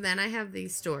 So then I have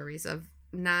these stories of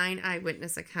 9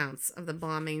 eyewitness accounts of the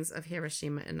bombings of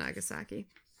Hiroshima and Nagasaki.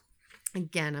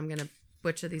 Again, I'm going to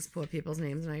butcher these poor people's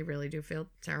names, and I really do feel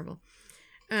terrible.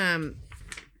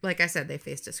 Like I said, they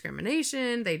faced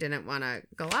discrimination. They didn't want to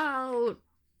go out.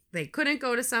 They couldn't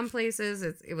go to some places.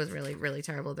 It was really, really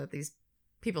terrible that these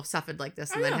people suffered like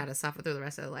this and then had to suffer through the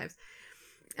rest of their lives.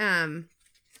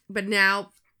 But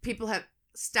now people have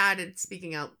started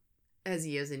speaking out as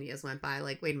years and years went by.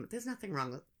 Like, wait a minute, there's nothing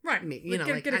wrong with me.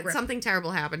 Something terrible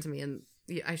happened to me and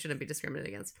I shouldn't be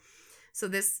discriminated against. So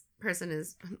this person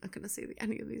is, I'm not going to say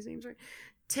any of these names right.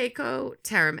 Teiko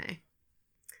Terame.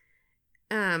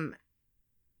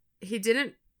 He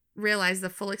didn't realize the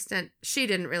full extent. She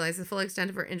didn't realize the full extent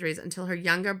of her injuries until her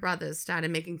younger brothers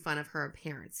started making fun of her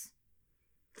appearance.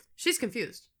 She's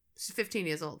confused. She's 15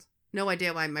 years old. No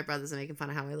idea why my brothers are making fun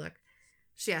of how I look.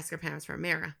 She asked her parents for a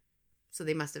mirror, so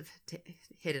they must have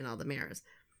hidden all the mirrors.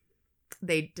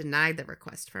 They denied the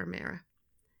request for a mirror.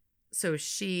 So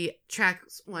she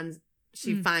tracks one.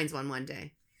 She finds one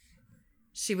day.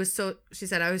 She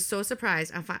said, I was so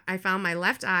surprised. I found my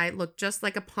left eye looked just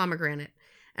like a pomegranate.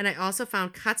 And I also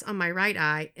found cuts on my right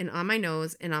eye and on my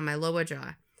nose and on my lower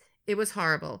jaw. It was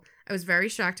horrible. I was very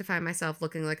shocked to find myself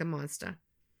looking like a monster.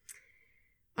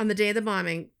 On the day of the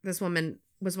bombing, this woman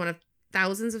was one of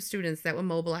thousands of students that were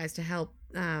mobilized to help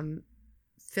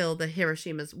fill the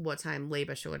Hiroshima's wartime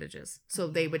labor shortages. So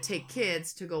they would take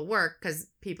kids to go work because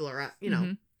people are,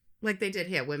 like they did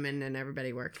here, women and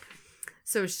everybody worked.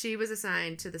 So she was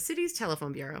assigned to the city's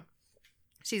telephone bureau.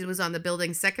 She was on the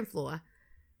building's second floor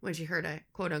when she heard a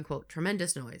quote-unquote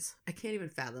tremendous noise. I can't even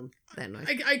fathom that noise.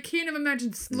 I can't even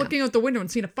imagine looking out the window and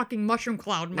seeing a fucking mushroom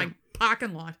cloud in my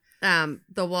parking lot.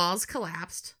 The walls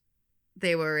collapsed.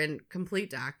 They were in complete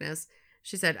darkness.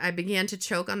 She said, I began to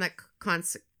choke on that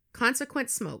consequent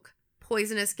smoke.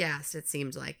 Poisonous gas, it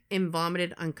seemed like, and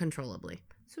vomited uncontrollably.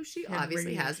 So she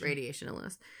obviously has radiation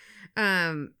illness.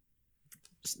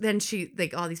 Then she,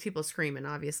 like, all these people screaming,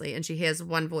 obviously, and she hears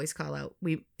one voice call out,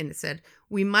 and it said,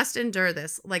 we must endure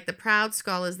this, like the proud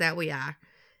scholars that we are.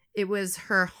 It was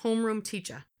her homeroom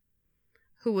teacher,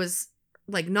 who was,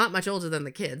 like, not much older than the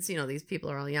kids. These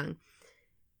people are all young.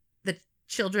 The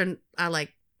children are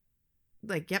like,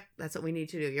 yep, that's what we need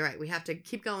to do. You're right. We have to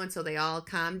keep going. So they all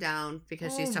calm down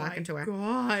because she's talking to her. Oh,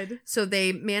 my God. So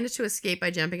they managed to escape by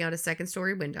jumping out a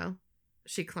second-story window.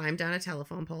 She climbed down a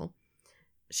telephone pole.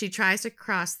 She tries to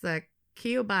cross the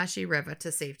Kiyobashi River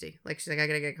to safety. Like, she's like, I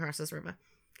gotta get across this river.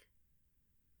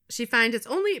 She finds its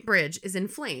only bridge is in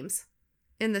flames,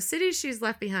 and the city she's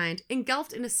left behind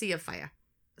engulfed in a sea of fire.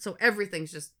 So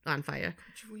everything's just on fire.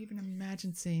 Could you even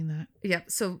imagine seeing that? Yep.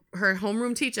 So her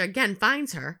homeroom teacher, again,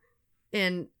 finds her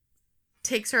and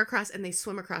takes her across, and they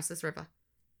swim across this river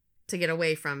to get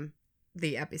away from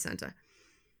the epicenter.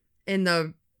 And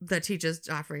the teacher's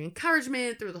offering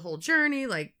encouragement through the whole journey,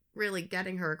 like, really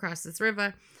getting her across this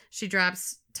river. She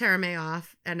drops Terame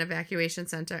off at an evacuation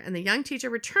center, and the young teacher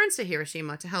returns to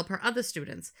Hiroshima to help her other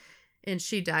students. And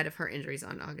she died of her injuries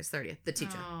on August 30th, the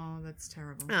teacher. Oh, that's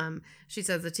terrible. She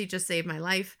says, the teacher saved my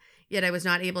life, yet I was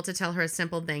not able to tell her a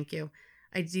simple thank you.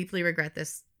 I deeply regret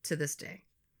this to this day.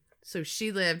 So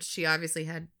she lived. She obviously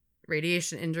had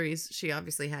radiation injuries. She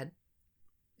obviously had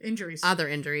other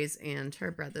injuries, and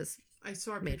her brothers. I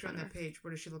saw a picture on that page. What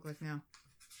does she look like now?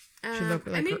 She looked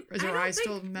like is her eye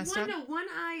still messed up? No, one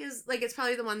eye is like, it's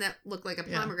probably the one that looked like a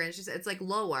pomegranate. She said it's like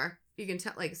lower. You can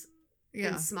tell, like,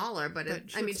 and smaller, but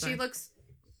she looks.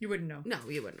 You wouldn't know. No,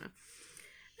 you wouldn't know.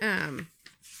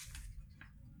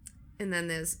 And then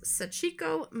there's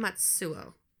Sachiko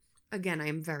Matsuo. Again, I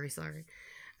am very sorry.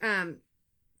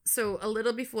 So a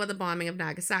little before the bombing of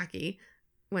Nagasaki,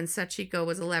 when Sachiko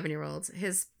was 11-year-old,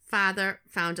 his father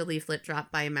found a leaflet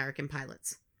dropped by American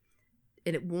pilots.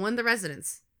 And it warned the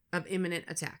residents of imminent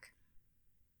attack.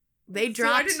 They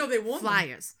dropped I didn't know they warned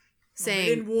flyers saying...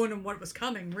 they didn't warn them what was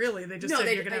coming, really. They just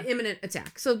said you're going to... imminent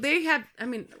attack. So they had,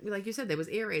 like you said, there was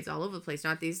air raids all over the place.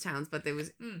 Not these towns, but there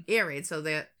was air raids. So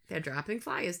they're dropping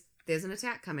flyers. There's an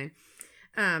attack coming.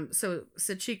 So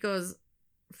Sachiko's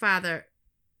father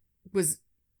was...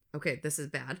 Okay, this is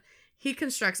bad. He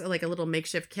constructs a little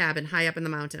makeshift cabin high up in the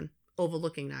mountain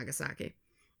overlooking Nagasaki.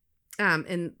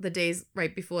 In the days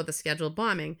right before the scheduled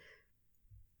bombing,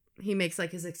 he makes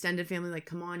his extended family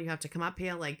come on, you have to come up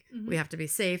here, we have to be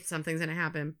safe, something's gonna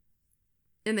happen.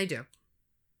 And they do.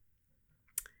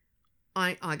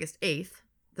 On August 8th,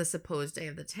 the supposed day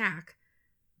of the attack,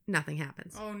 nothing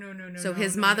happens. Oh, no. So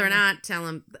his mother and aunt tell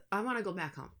him, I want to go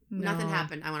back home. No. Nothing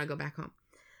happened. I want to go back home.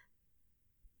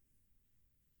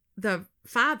 The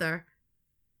father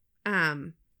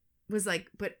was like,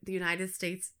 but the United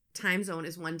States time zone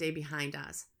is one day behind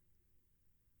us.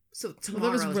 So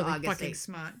tomorrow is really August fucking 8th.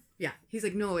 Smart. Yeah. He's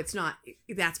like, no, it's not.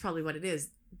 That's probably what it is.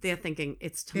 They're thinking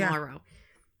it's tomorrow. Yeah.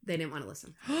 They didn't want to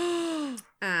listen.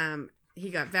 He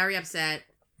got very upset,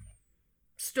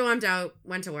 stormed out,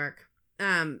 went to work.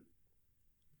 And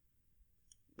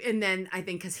then I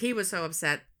think because he was so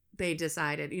upset, they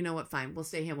decided, you know what, fine, we'll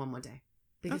stay here one more day.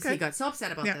 Because he got so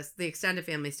upset about this, the extended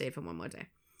family stayed for one more day.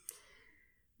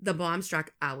 The bomb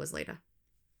struck hours later.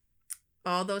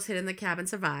 All those hid in the cabin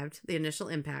survived the initial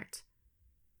impact,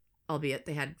 albeit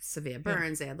they had severe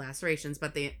burns, they had lacerations,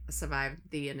 but they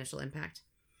survived the initial impact.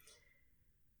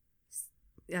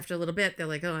 After a little bit, they're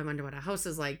like, oh, I wonder what our house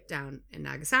is like down in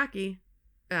Nagasaki.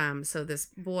 So this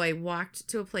boy walked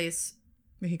to a place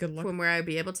He could look. from where I'd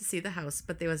be able to see the house,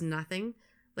 but there was nothing,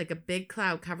 like a big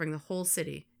cloud covering the whole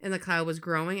city, and the cloud was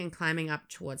growing and climbing up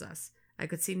towards us. I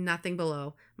could see nothing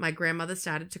below. My grandmother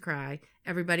started to cry.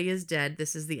 Everybody is dead.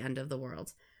 This is the end of the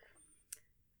world.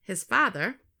 His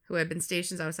father, who had been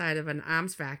stationed outside of an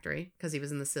arms factory, because he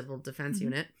was in the civil defense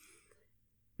unit,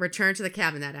 returned to the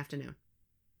cabin that afternoon.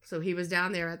 So he was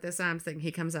down there at this arms thing.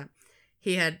 He comes up.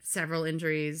 He had several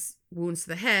injuries, wounds to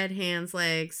the head, hands,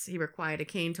 legs. He required a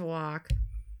cane to walk.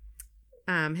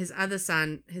 His eldest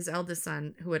son,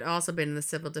 who had also been in the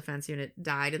civil defense unit,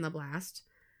 died in the blast.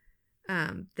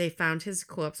 They found his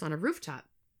corpse on a rooftop.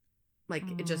 Like,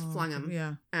 it just flung him.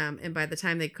 Yeah. And by the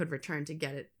time they could return to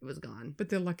get it, it was gone. But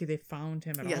they're lucky they found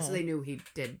him at all. Yeah, so they knew he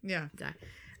did die.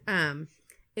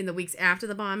 In the weeks after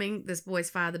the bombing, this boy's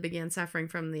father began suffering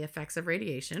from the effects of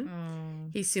radiation. Oh.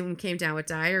 He soon came down with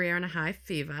diarrhea and a high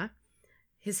fever.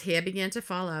 His hair began to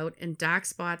fall out and dark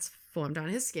spots formed on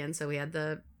his skin. So he had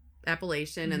the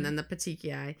appellation and then the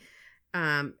petechiae.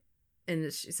 And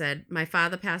she said, my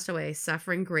father passed away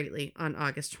suffering greatly on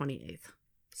August 28th.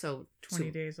 So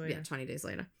 20 days later. Yeah, 20 days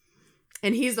later.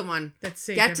 And he's the one that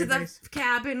saved get to the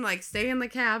cabin, like stay in the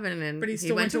cabin. But he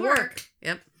still went to work.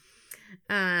 Yep.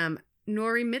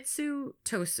 Norimitsu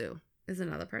Tosu is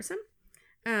another person.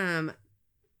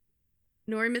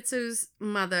 Norimitsu's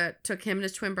mother took him and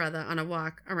his twin brother on a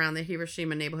walk around the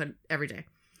Hiroshima neighborhood every day.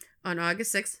 On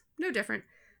August 6th, no different.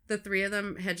 The three of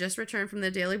them had just returned from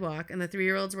their daily walk, and the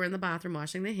 3-year-olds were in the bathroom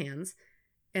washing their hands,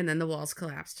 and then the walls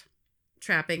collapsed,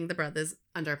 trapping the brothers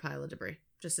under a pile of debris,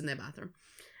 just in their bathroom.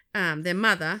 Their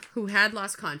mother, who had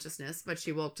lost consciousness, but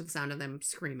she woke to the sound of them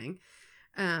screaming,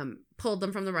 pulled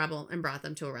them from the rubble and brought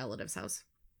them to a relative's house.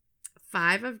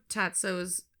 5 of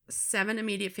Tatsuo's 7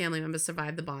 immediate family members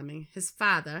survived the bombing. His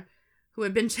father, who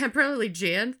had been temporarily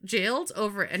jailed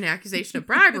over an accusation of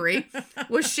bribery,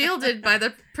 was shielded by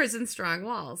the prison's strong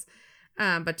walls.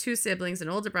 But 2 siblings, an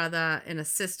older brother and a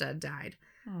sister, died.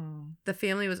 Oh. The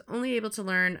family was only able to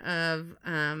learn of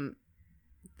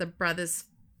the brother's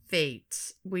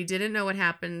fate. We didn't know what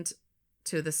happened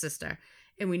to the sister,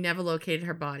 and we never located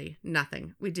her body.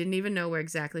 Nothing. We didn't even know where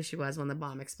exactly she was when the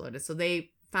bomb exploded. So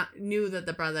they knew that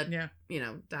the brother,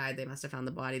 died. They must have found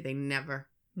the body. They never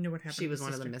knew what happened. She was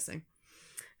one of them missing.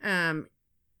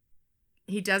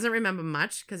 He doesn't remember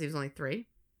much because he was only 3.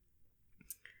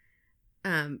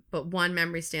 But one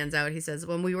memory stands out. He says,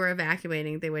 when we were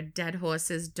evacuating, there were dead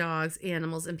horses, dogs,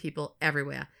 animals, and people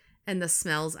everywhere. And the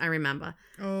smells I remember.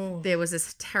 Oh. There was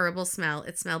this terrible smell.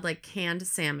 It smelled like canned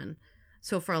salmon.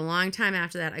 So for a long time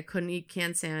after that, I couldn't eat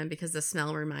canned salmon because the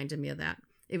smell reminded me of that.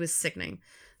 It was sickening.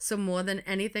 So more than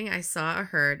anything I saw or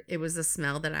heard, it was the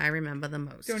smell that I remember the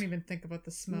most. Don't even think about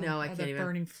the smell. No, I can't even.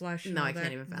 Burning flesh. No, I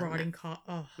can't even. Rotting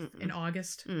in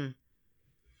August.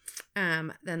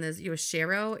 Then there's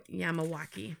Yoshiro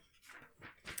Yamawaki.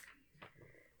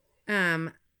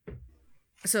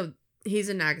 So he's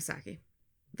in Nagasaki.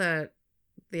 The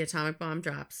atomic bomb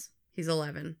drops. He's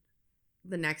 11.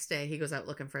 The next day, he goes out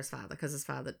looking for his father because his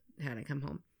father hadn't come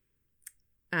home.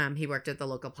 He worked at the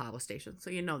local power station, so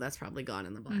that's probably gone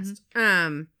in the blast.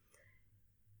 On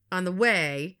the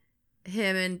way,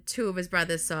 him and 2 of his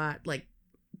brothers saw like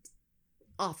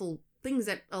awful things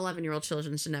that 11-year-old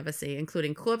children should never see,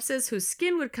 including corpses whose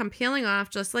skin would come peeling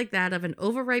off just like that of an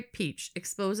overripe peach,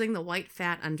 exposing the white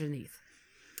fat underneath.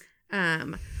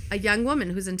 A young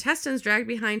woman whose intestines dragged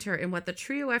behind her in what the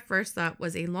trio at first thought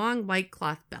was a long white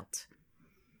cloth belt.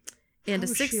 And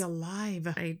How is she alive?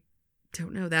 I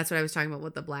don't know. That's what I was talking about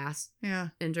with the blast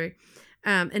injury.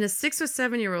 And a 6 or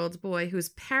 7-year-old boy whose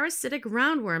parasitic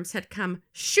roundworms had come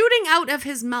shooting out of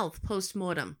his mouth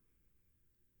post-mortem.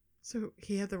 So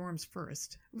he had the worms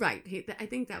first. Right. I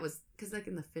think that was because like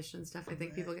in the fish and stuff, I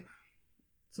think people get...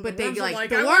 So but they like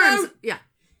the worms... Yeah.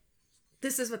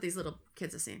 This is what these little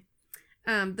kids are seeing.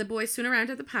 The boy soon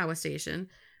arrived at the power station,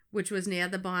 which was near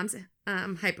the bomb's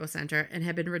hypocenter and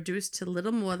had been reduced to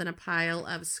little more than a pile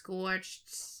of scorched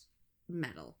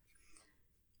metal.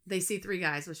 They see 3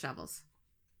 guys with shovels.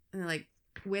 And they're like,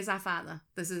 where's our father?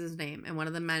 This is his name. And one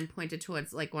of the men pointed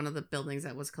towards like one of the buildings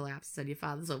that was collapsed. Said, your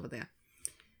father's over there.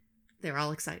 They're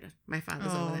all excited. My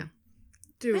father's over there.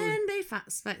 Dude. And they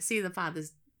see the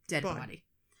father's dead body.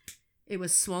 It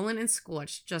was swollen and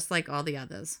scorched, just like all the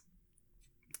others.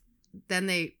 Then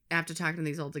they, after talking to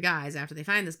these older guys, after they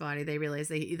find this body, they realize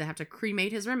they either have to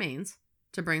cremate his remains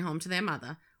to bring home to their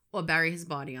mother or bury his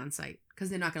body on site because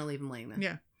they're not going to leave him laying there.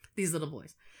 Yeah. These little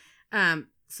boys.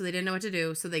 So they didn't know what to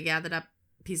do. So they gathered up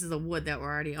pieces of wood that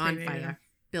were already on fire,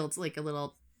 built like a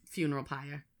little funeral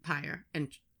pyre, and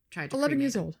tried to 11 cremate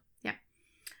years them. old. Yeah.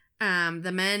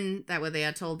 The men that were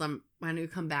there told them why don't you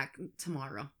come back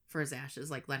tomorrow for his ashes?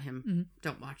 Like, let him,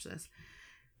 don't watch this.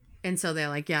 And so they're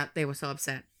like, yeah, they were so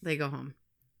upset. They go home.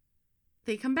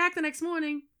 They come back the next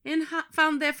morning and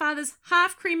found their father's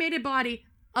half-cremated body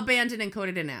abandoned and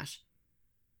coated in ash.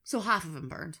 So half of him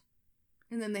burned.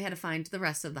 And then they had to find the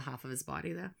rest of the half of his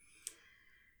body there.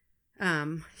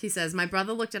 He says, my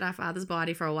brother looked at our father's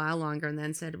body for a while longer and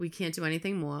then said, we can't do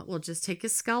anything more. We'll just take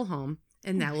his skull home,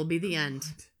 and that will be the end.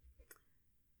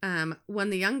 When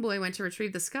the young boy went to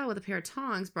retrieve the skull with a pair of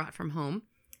tongs brought from home,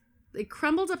 they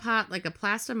crumbled apart like a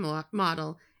plaster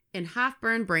model, and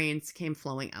half-burned brains came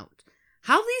flowing out.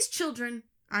 How these children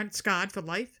aren't scarred for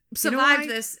life survived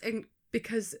this?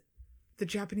 Because the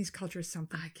Japanese culture is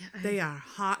something. I They are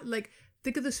hot. Like,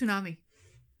 think of the tsunami.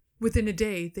 Within a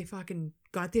day, they fucking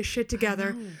got their shit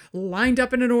together, lined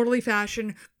up in an orderly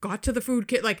fashion, got to the food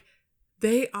kit. Like,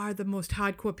 they are the most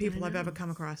hardcore people I've ever come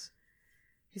across.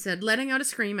 He said, letting out a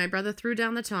scream, my brother threw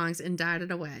down the tongs and darted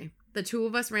away. The two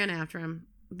of us ran after him.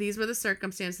 These were the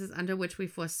circumstances under which we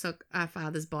forsook our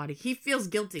father's body. He feels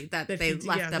guilty that they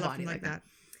left the body like that.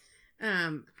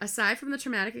 Aside from the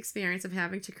traumatic experience of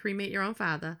having to cremate your own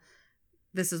father,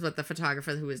 this is what the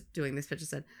photographer who was doing this picture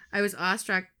said, I was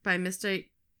awestruck by Mr.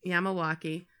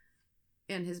 Yamawaki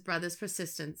and his brother's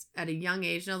persistence at a young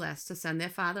age no less to send their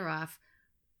father off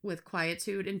with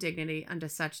quietude and dignity under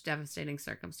such devastating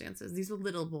circumstances. These were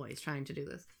little boys trying to do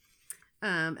this.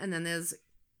 And then there's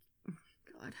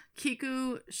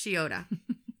Kiku Shioda.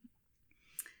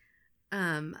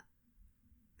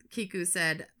 Kiku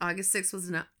said, August 6th was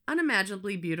an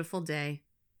unimaginably beautiful day,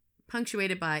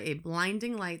 punctuated by a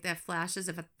blinding light that flashed as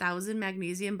if 1,000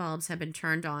 magnesium bulbs had been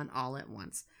turned on all at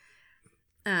once.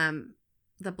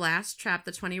 The blast trapped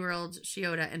the 20-year-old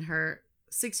Shioda and her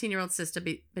 16-year-old sister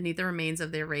beneath the remains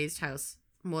of their raised house,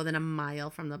 more than a mile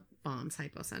from the bomb's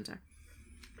hypocenter.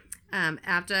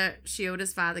 After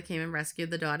Shioda's father came and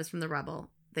rescued the daughters from the rubble,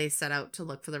 they set out to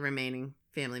look for the remaining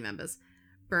family members.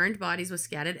 Burned bodies were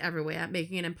scattered everywhere,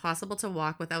 making it impossible to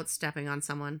walk without stepping on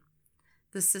someone.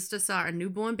 The sister saw a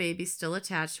newborn baby still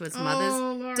attached to its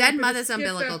dead mother's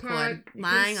umbilical cord,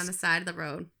 lying on the side of the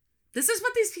road. This is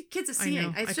what these kids are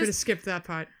seeing. I could have skipped that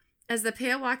part. As the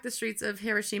pair walked the streets of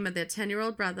Hiroshima, their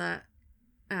 10-year-old brother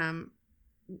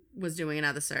was doing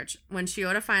another search. When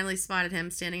Shioda finally spotted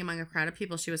him standing among a crowd of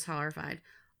people, she was horrified.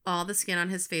 All the skin on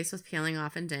his face was peeling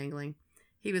off and dangling.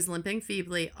 He was limping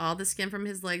feebly, all the skin from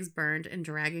his legs burned and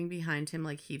dragging behind him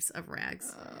like heaps of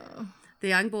rags. The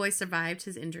young boy survived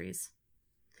his injuries.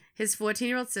 His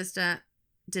 14-year-old sister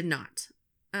did not.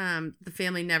 The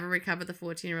family never recovered the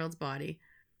 14-year-old's body,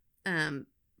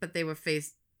 but they were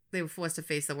forced to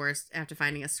face the worst after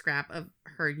finding a scrap of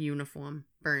her uniform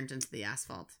burned into the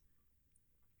asphalt.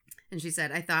 And she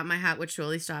said, I thought my heart would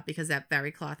surely stop because that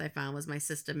very cloth I found was my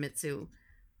sister Mitsu,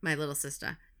 my little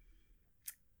sister.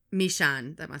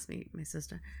 Mishan, that must be my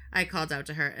sister. I called out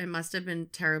to her. It must have been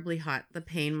terribly hot. The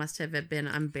pain must have been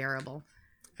unbearable.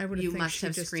 You must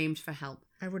have screamed for help.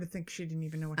 I would have think she didn't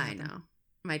even know what happened. I know.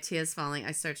 My tears falling.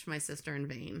 I searched for my sister in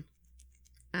vain.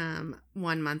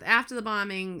 1 month after the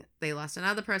bombing, they lost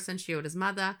another person, Shioda's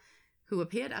mother, who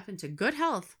appeared up into good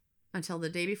health until the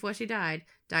day before she died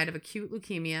of acute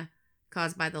leukemia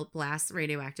caused by the blast's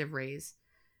radioactive rays.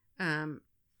 And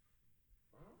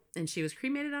she was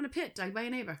cremated on a pit dug by a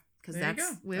neighbor because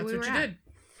that's where we were at.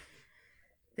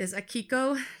 There's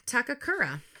Akiko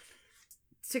Takakura.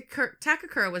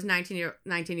 Takakura was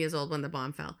 19 years old when the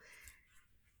bomb fell.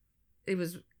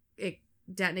 It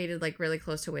detonated like really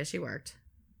close to where she worked.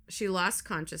 She lost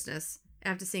consciousness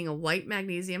after seeing a white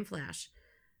magnesium flash,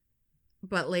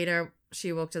 but later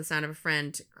she woke to the sound of a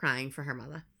friend crying for her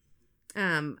mother.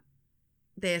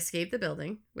 They escaped the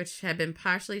building, which had been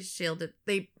partially shielded.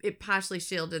 It partially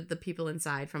shielded the people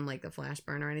inside from like the flash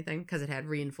burn or anything because it had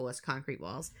reinforced concrete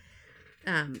walls.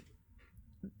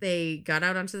 They got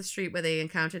out onto the street where they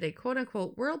encountered a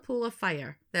quote-unquote whirlpool of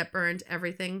fire that burned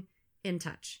everything in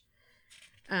touch.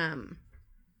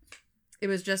 It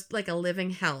was just like a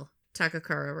living hell,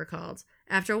 Takakura recalled.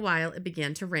 After a while, it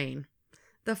began to rain.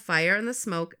 The fire and the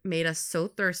smoke made us so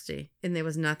thirsty, and there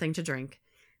was nothing to drink.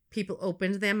 People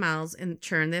opened their mouths and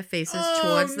turned their faces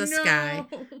towards the sky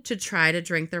to try to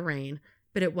drink the rain,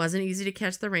 but it wasn't easy to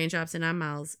catch the raindrops in our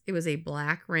mouths. It was a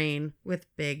black rain with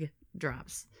big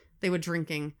drops. They were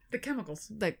drinking the chemicals.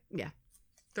 The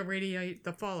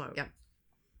fallout. Yep.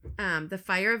 The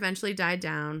fire eventually died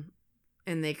down,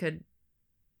 and they could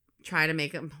try to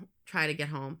get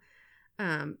home.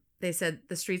 They said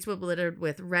the streets were littered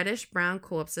with reddish brown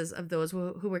corpses of those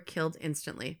who were killed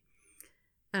instantly.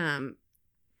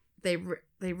 They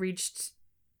reached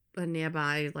a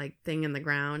nearby like thing in the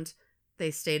ground.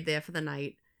 They stayed there for the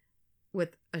night.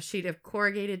 with a sheet of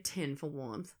corrugated tin for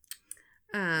warmth.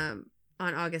 On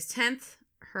August 10th,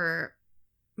 her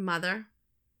mother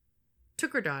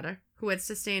took her daughter, who had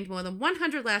sustained more than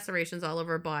 100 lacerations all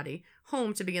over her body,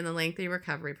 home to begin the lengthy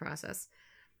recovery process.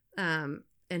 And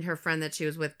her friend that she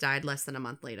was with died less than a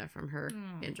month later from her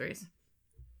injuries.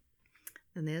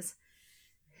 And there's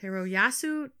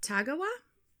Hiroyasu Tagawa.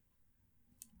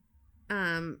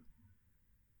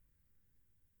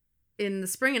 In the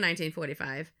spring of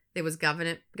 1945, there was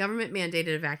government-mandated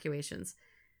evacuations.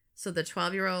 So the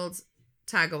 12-year-old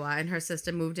Tagawa and her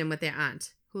sister moved in with their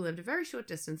aunt, who lived a very short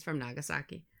distance from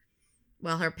Nagasaki,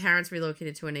 while her parents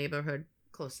relocated to a neighborhood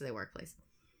close to their workplace.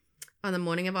 On the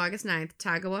morning of August 9th,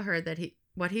 Tagawa heard that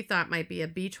what he thought might be a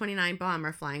B-29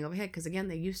 bomber flying overhead, because again,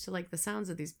 they used to like the sounds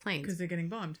of these planes. Because they're getting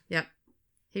bombed. Yep.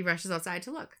 He rushes outside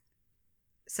to look.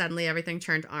 Suddenly, everything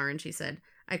turned orange, he said.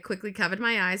 I quickly covered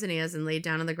my eyes and ears and laid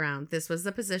down on the ground. This was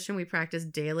the position we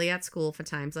practiced daily at school for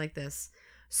times like this.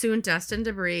 Soon, dust and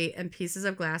debris and pieces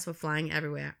of glass were flying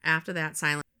everywhere. After that,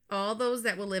 silence. All those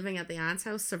that were living at the aunt's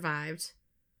house survived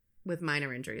with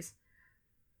minor injuries.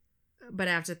 But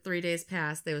after 3 days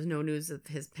passed, there was no news of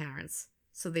his parents.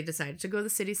 So they decided to go to the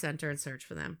city center and search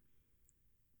for them.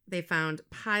 They found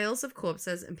piles of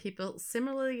corpses and people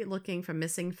similarly looking for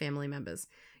missing family members.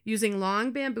 Using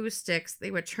long bamboo sticks, they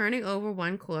were turning over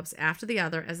one corpse after the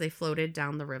other as they floated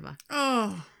down the river.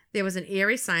 Oh. There was an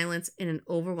eerie silence and an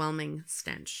overwhelming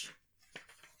stench.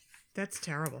 That's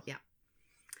terrible. Yeah.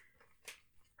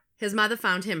 His mother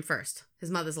found him first.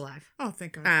 His mother's alive. Oh,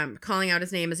 thank God. Calling out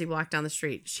his name as he walked down the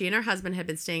street. She and her husband had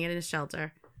been staying in a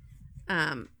shelter,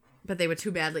 but they were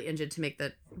too badly injured to make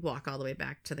the walk all the way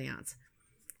back to the aunt's.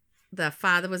 The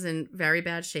father was in very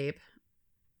bad shape.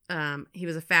 He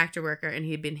was a factory worker, and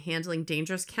he'd been handling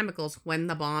dangerous chemicals when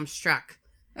the bomb struck.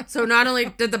 So not only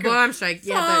did the bomb strike,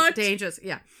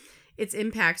 its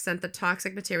impact sent the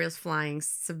toxic materials flying,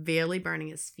 severely burning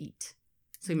his feet.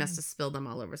 So he must have spilled them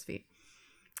all over his feet.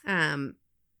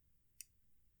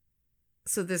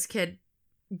 So this kid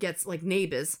gets like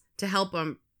neighbors to help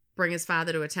him bring his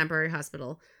father to a temporary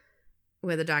hospital,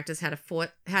 where the doctors had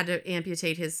to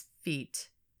amputate his feet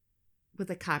with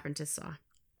a carpenter's saw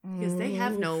because they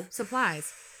have no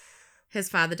supplies. His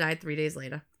father died 3 days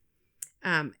later.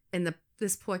 And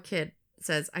this poor kid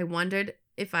says, I wondered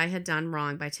if I had done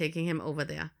wrong by taking him over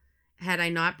there. Had I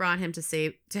not brought him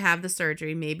to have the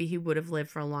surgery, maybe he would have lived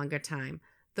for a longer time.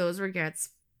 Those regrets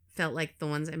felt like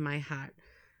thorns in my heart.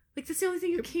 Like, that's the only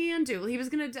thing you can do. He was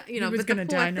going to die, he was going to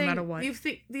die no matter what. You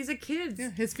think these are kids.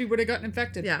 Yeah, his feet would have gotten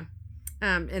infected. Yeah.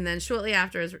 And then shortly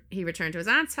after he returned to his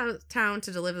aunt's town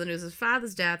to deliver the news of his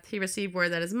father's death, he received word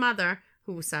that his mother,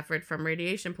 who suffered from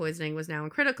radiation poisoning, was now in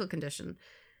critical condition.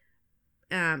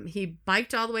 He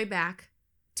biked all the way back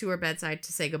to her bedside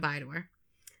to say goodbye to her.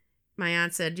 My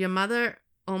aunt said, your mother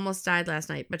almost died last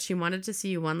night, but she wanted to see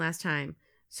you one last time,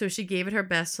 so she gave it her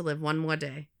best to live one more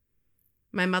day.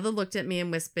 My mother looked at me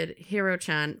and whispered,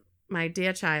 Hiro-chan, my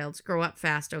dear child, grow up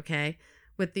fast, okay?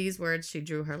 With these words, she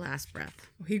drew her last breath.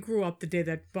 He grew up the day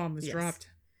that bomb was dropped.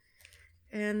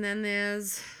 And then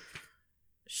there's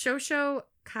Shosho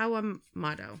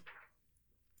Kawamoto.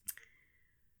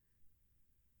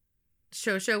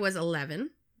 Shosho was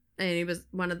 11, and he was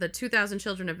one of the 2,000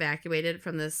 children evacuated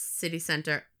from the city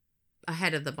center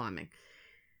ahead of the bombing.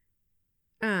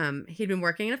 He'd been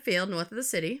working in a field north of the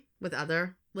city with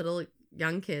other little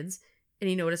young kids, and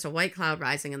he noticed a white cloud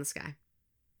rising in the sky.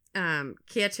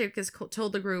 Caretakers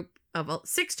told the group of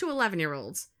 6 to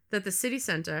 11-year-olds that the city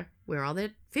center, where all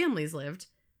their families lived,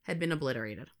 had been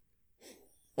obliterated.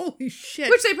 Holy shit.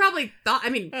 Which they probably thought,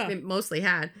 they mostly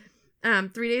had. 3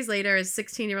 days later, his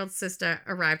 16-year-old sister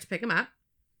arrived to pick him up.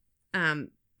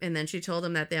 And then she told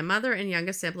him that their mother and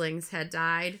younger siblings had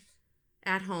died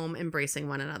at home embracing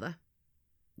one another.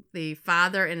 The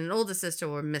father and an older sister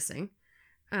were missing.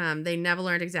 They never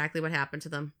learned exactly what happened to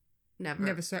them.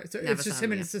 Never saw. So it's just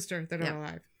him and his sister that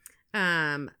are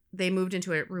alive. They moved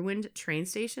into a ruined train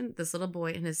station, this little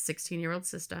boy and his 16-year-old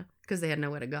sister, because they had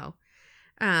nowhere to go,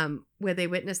 where they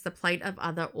witnessed the plight of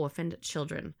other orphaned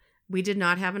children. We did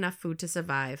not have enough food to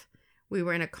survive. We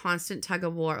were in a constant tug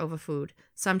of war over food,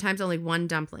 sometimes only one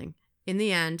dumpling. In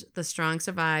the end, the strong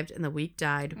survived and the weak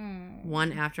died,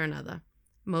 one after another.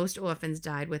 Most orphans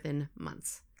died within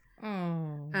months.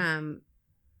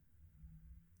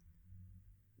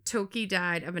 Toki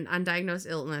died of an undiagnosed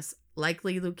illness,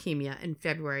 likely leukemia, in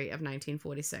February of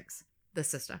 1946. The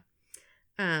sister.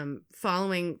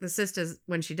 Following the sister's,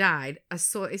 when she died, a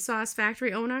soy sauce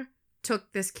factory owner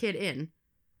took this kid in,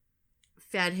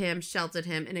 fed him, sheltered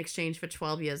him in exchange for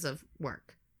 12 years of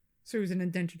work. So he was an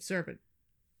indentured servant.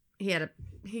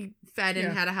 He fed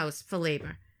and had a house for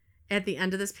labor. At the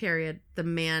end of this period, the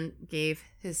man gave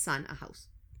his son a house.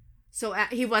 So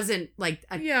he wasn't like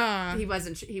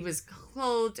he was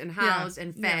clothed and housed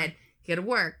and fed. Yeah. He had to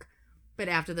work. But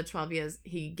after the 12 years,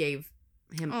 he gave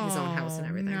him his own house and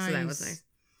everything. Nice. So that was nice.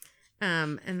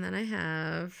 And then I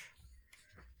have...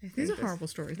 These are horrible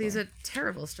stories. These are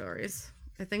terrible stories.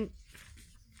 I think...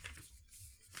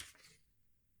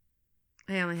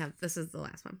 I only have... This is the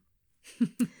last one.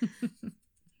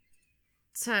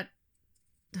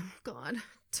 Oh, God.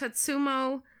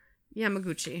 Tatsumo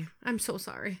Yamaguchi. I'm so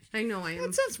sorry. I know I am.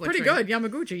 That sounds pretty good,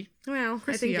 Yamaguchi. Well,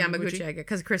 Christy I think Yamaguchi I get,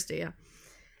 because Christy, yeah.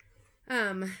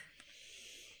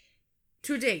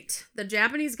 To date, the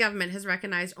Japanese government has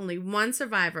recognized only one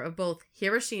survivor of both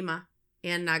Hiroshima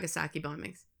and Nagasaki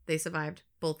bombings. They survived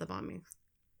both the bombings.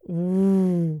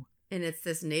 Ooh. And it's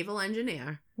this naval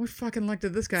engineer. What fucking luck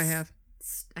did this guy have?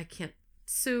 I can't...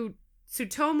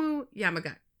 Tsutomu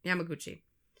Yamaguchi.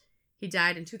 He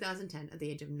died in 2010 at the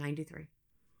age of 93.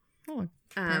 Oh,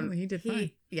 apparently he did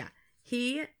fine.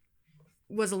 He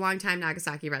was a longtime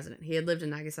Nagasaki resident. He had lived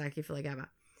in Nagasaki for like ever.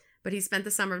 But he spent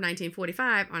the summer of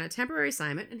 1945 on a temporary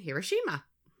assignment in Hiroshima.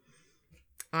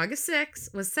 August 6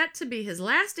 was set to be his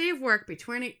last day of work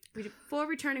before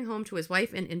returning home to his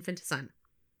wife and infant son.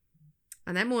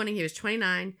 On that morning, he was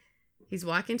 29. He's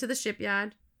walking to the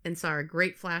shipyard and saw a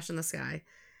great flash in the sky.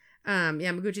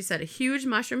 Yamaguchi said a huge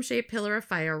mushroom-shaped pillar of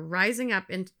fire rising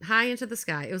up high into the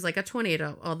sky. It was like a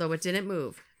tornado, although it didn't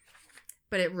move.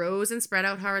 But it rose and spread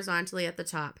out horizontally at the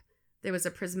top. There was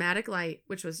a prismatic light,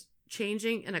 which was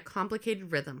changing in a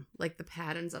complicated rhythm, like the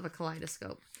patterns of a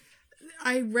kaleidoscope.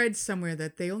 I read somewhere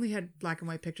that they only had black and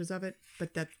white pictures of it,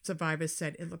 but that survivors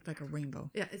said it looked like a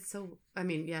rainbow. Yeah, it's so... I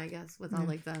mean, yeah, I guess, with all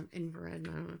like the infrared.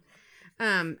 I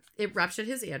don't know. It ruptured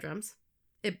his eardrums.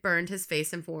 It burned his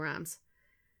face and forearms.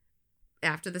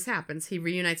 After this happens, he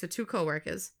reunites with two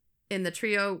coworkers, and the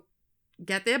trio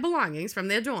get their belongings from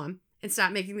their dorm and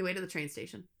start making their way to the train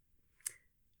station.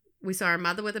 We saw a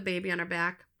mother with a baby on her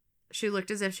back. She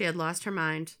looked as if she had lost her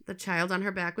mind. The child on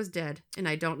her back was dead, and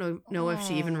I don't know if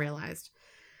she even realized.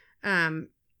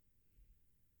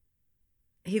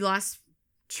 He lost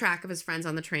track of his friends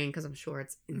on the train because I'm sure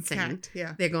it's insane.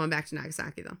 Yeah. They're going back to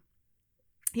Nagasaki, though.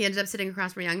 He ended up sitting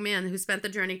across from a young man who spent the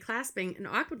journey clasping an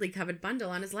awkwardly covered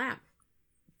bundle on his lap.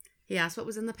 He asked what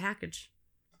was in the package.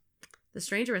 The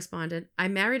stranger responded, "I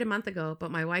married a month ago,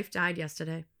 but my wife died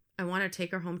yesterday. I want to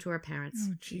take her home to her parents."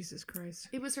 Oh, Jesus Christ.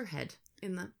 It was her head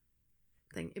in the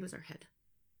thing. It was her head.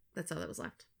 That's all that was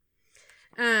left.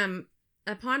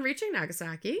 Upon reaching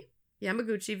Nagasaki,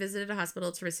 Yamaguchi visited a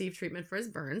hospital to receive treatment for his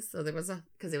burns. So there was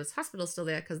because there was hospital still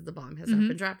there because the bomb has not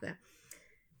been dropped there.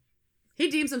 He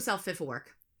deems himself fit for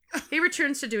work. He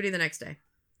returns to duty the next day.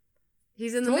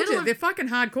 He's in the middle of... They're fucking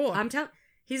hardcore.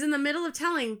 He's in the middle of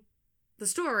telling the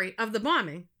story of the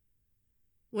bombing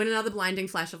when another blinding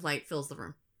flash of light fills the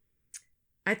room.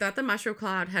 "I thought the mushroom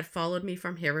cloud had followed me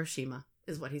from Hiroshima,"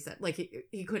 is what he said. Like,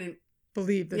 he couldn't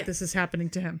believe that this is happening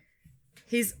to him.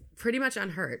 He's pretty much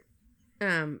unhurt.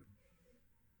 And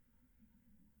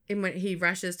when he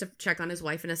rushes to check on his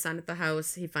wife and his son at the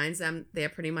house, he finds them. They're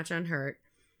pretty much unhurt.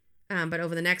 But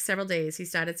over the next several days, he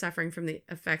started suffering from the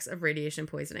effects of radiation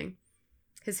poisoning.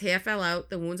 His hair fell out,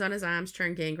 the wounds on his arms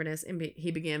turned gangrenous, and he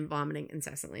began vomiting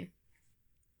incessantly.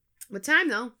 With time,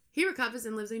 though, he recovers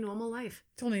and lives a normal life.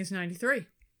 It's only he's 93.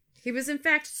 He was, in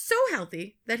fact, so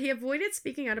healthy that he avoided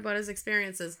speaking out about his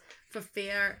experiences for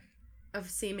fear of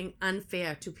seeming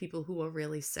unfair to people who were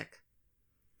really sick.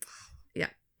 Yeah.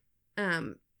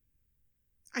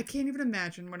 I can't even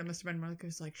imagine what it must have been like. It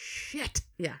was like, shit.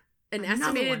 Yeah. An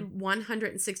estimated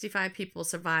 165 people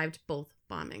survived both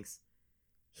bombings.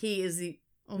 He is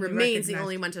remains the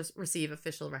only one to receive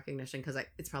official recognition because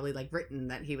it's probably like written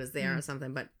that he was there or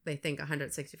something, but they think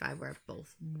 165 were at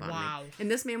both bombings. Wow. And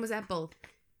this man was at both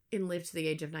and lived to the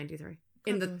age of 93.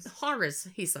 In the horrors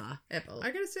he saw at both.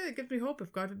 I gotta say, it gives me hope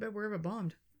if God forbid we're ever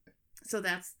bombed. So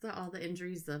that's all the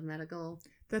injuries, the medical.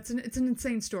 It's an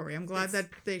insane story. I'm glad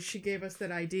that she gave us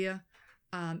that idea.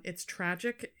 It's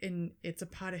tragic and it's a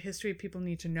part of history people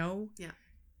need to know. Yeah.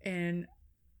 And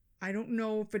I don't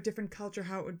know for different culture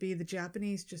how it would be. The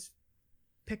Japanese just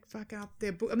pick fuck up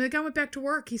their the guy went back to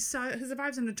work. He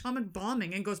survives an atomic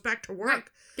bombing and goes back to work. Right.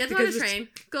 Gets on the train,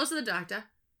 goes to the doctor,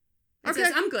 and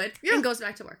says, "I'm good," and goes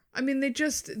back to work. I mean, they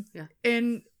just... Yeah.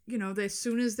 And, as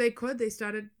soon as they could, they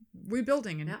started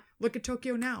rebuilding. And look at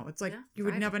Tokyo now. It's like, you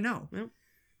would never know. Yeah.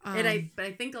 But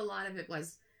I think a lot of it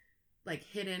was, like,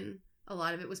 hidden. A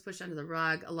lot of it was pushed under the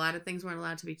rug. A lot of things weren't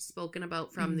allowed to be spoken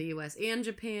about from the U.S. and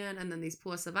Japan. And then these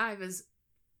poor survivors.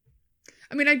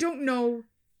 I mean, I don't know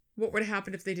what would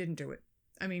happen if they didn't do it.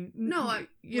 I mean, no,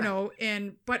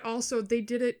 but also they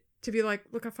did it to be like,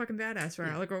 look how fucking badass we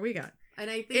are. Look what we got.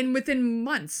 And within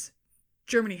months,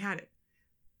 Germany had it.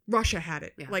 Russia had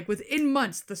it. Yeah. Like within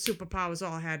months, the superpowers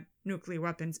all had nuclear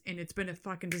weapons, and it's been a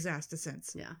fucking disaster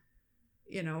since. Yeah.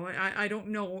 You know, I don't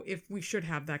know if we should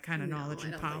have that kind of knowledge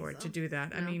and power to do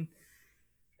that. No. I mean,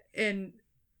 and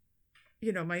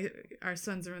you know, our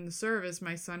sons are in the service.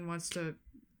 My son wants to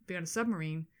be on a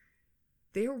submarine.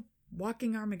 They're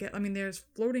walking Armageddon. I mean, there's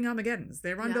floating Armageddons.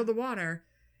 They're under the water.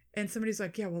 And somebody's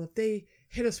like, yeah, well, if they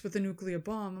hit us with a nuclear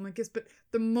bomb. I'm like, yes, but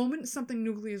the moment something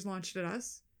nuclear is launched at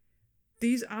us,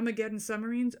 these Armageddon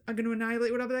submarines are going to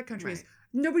annihilate whatever that country is.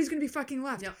 Nobody's going to be fucking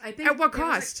left. No, I think at what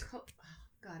cost?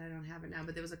 God, I don't have it now,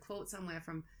 but there was a quote somewhere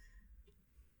from,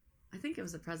 I think it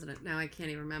was the president. Now I can't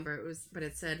even remember. But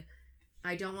it said,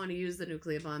 I don't want to use the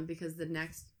nuclear bomb because the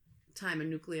next time a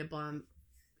nuclear bomb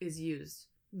is used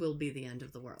will be the end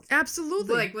of the world.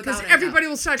 Absolutely. Because everybody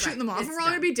will start shooting them off and we're all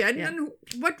going to be dead. Yeah. And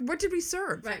what did we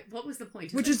serve? Right. What was the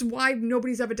point? Which is why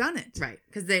nobody's ever done it. Right.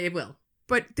 Because they will.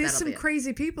 But there's some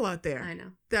crazy people out there. I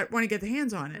know. That want to get their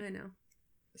hands on it. I know.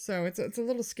 So it's a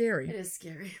little scary. It is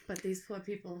scary. But these poor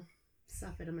people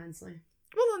suffered immensely.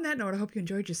 Well, on that note, I hope you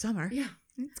enjoyed your summer. Yeah.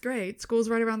 It's great. School's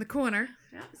right around the corner.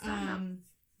 Yeah.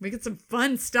 We get some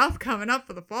fun stuff coming up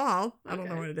for the fall. Okay. I don't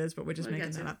know what it is, but we're just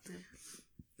making that up. Yeah.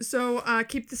 So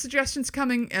keep the suggestions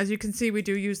coming. As you can see, we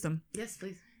do use them. Yes,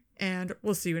 please. And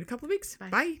we'll see you in a couple of weeks. Bye.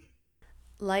 Bye.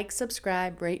 Like,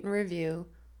 subscribe, rate, and review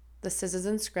the Scissors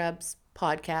and Scrubs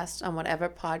podcast on whatever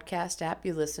podcast app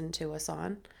you listen to us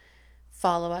on.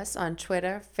 Follow us on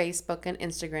Twitter, Facebook, and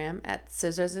Instagram at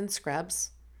Scissors and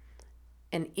Scrubs.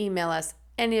 And email us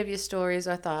any of your stories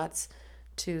or thoughts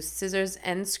to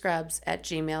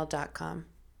scissorsandscrubs@gmail.com.